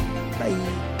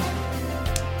Bye.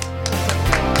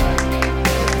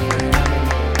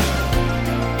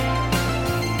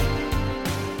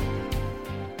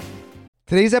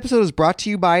 Today's episode is brought to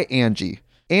you by Angie.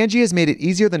 Angie has made it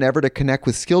easier than ever to connect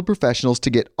with skilled professionals to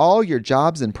get all your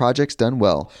jobs and projects done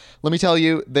well. Let me tell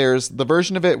you, there's the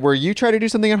version of it where you try to do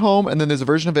something at home, and then there's a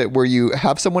version of it where you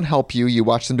have someone help you, you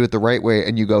watch them do it the right way,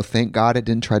 and you go, thank God I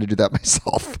didn't try to do that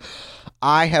myself.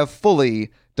 I have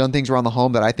fully done things around the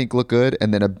home that I think look good,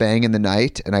 and then a bang in the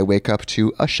night, and I wake up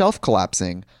to a shelf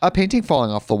collapsing, a painting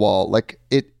falling off the wall.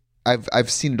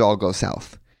 I've seen it all go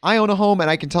south. I own a home, and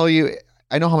I can tell you,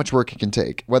 I know how much work it can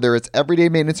take. Whether it's everyday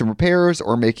maintenance and repairs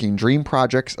or making dream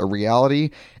projects a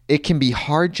reality, it can be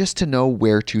hard just to know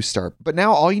where to start. But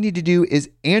now all you need to do is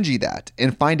Angie that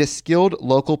and find a skilled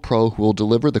local pro who will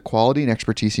deliver the quality and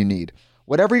expertise you need.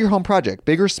 Whatever your home project,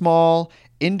 big or small,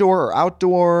 indoor or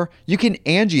outdoor, you can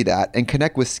Angie that and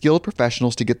connect with skilled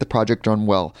professionals to get the project done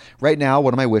well. Right now,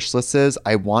 one of my wish lists is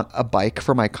I want a bike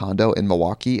for my condo in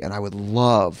Milwaukee, and I would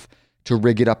love to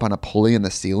rig it up on a pulley in the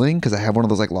ceiling because I have one of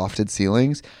those like lofted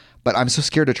ceilings, but I'm so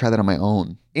scared to try that on my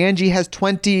own. Angie has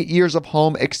 20 years of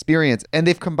home experience, and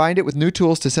they've combined it with new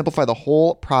tools to simplify the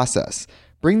whole process.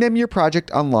 Bring them your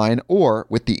project online or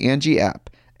with the Angie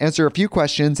app. Answer a few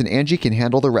questions and Angie can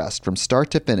handle the rest from start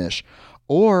to finish,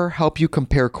 or help you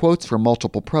compare quotes from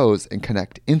multiple pros and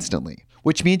connect instantly,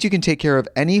 which means you can take care of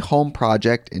any home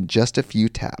project in just a few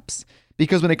taps.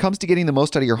 Because when it comes to getting the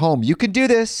most out of your home, you can do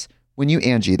this when you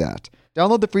Angie that.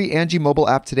 Download the free Angie mobile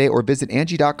app today or visit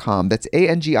Angie.com. That's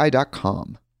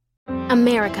ANGI.com.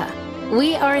 America.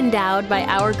 We are endowed by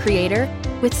our Creator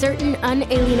with certain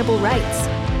unalienable rights: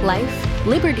 life,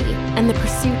 liberty, and the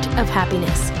pursuit of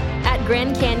happiness. At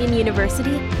Grand Canyon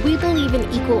University, we believe in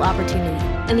equal opportunity,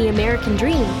 and the American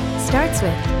dream starts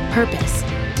with purpose.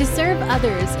 To serve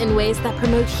others in ways that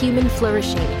promote human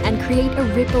flourishing and create a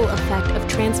ripple effect of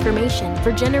transformation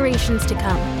for generations to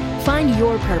come. Find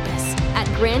your purpose at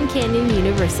Grand Canyon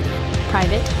University.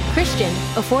 private, Christian,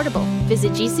 affordable.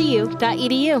 Visit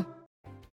gcu.edu.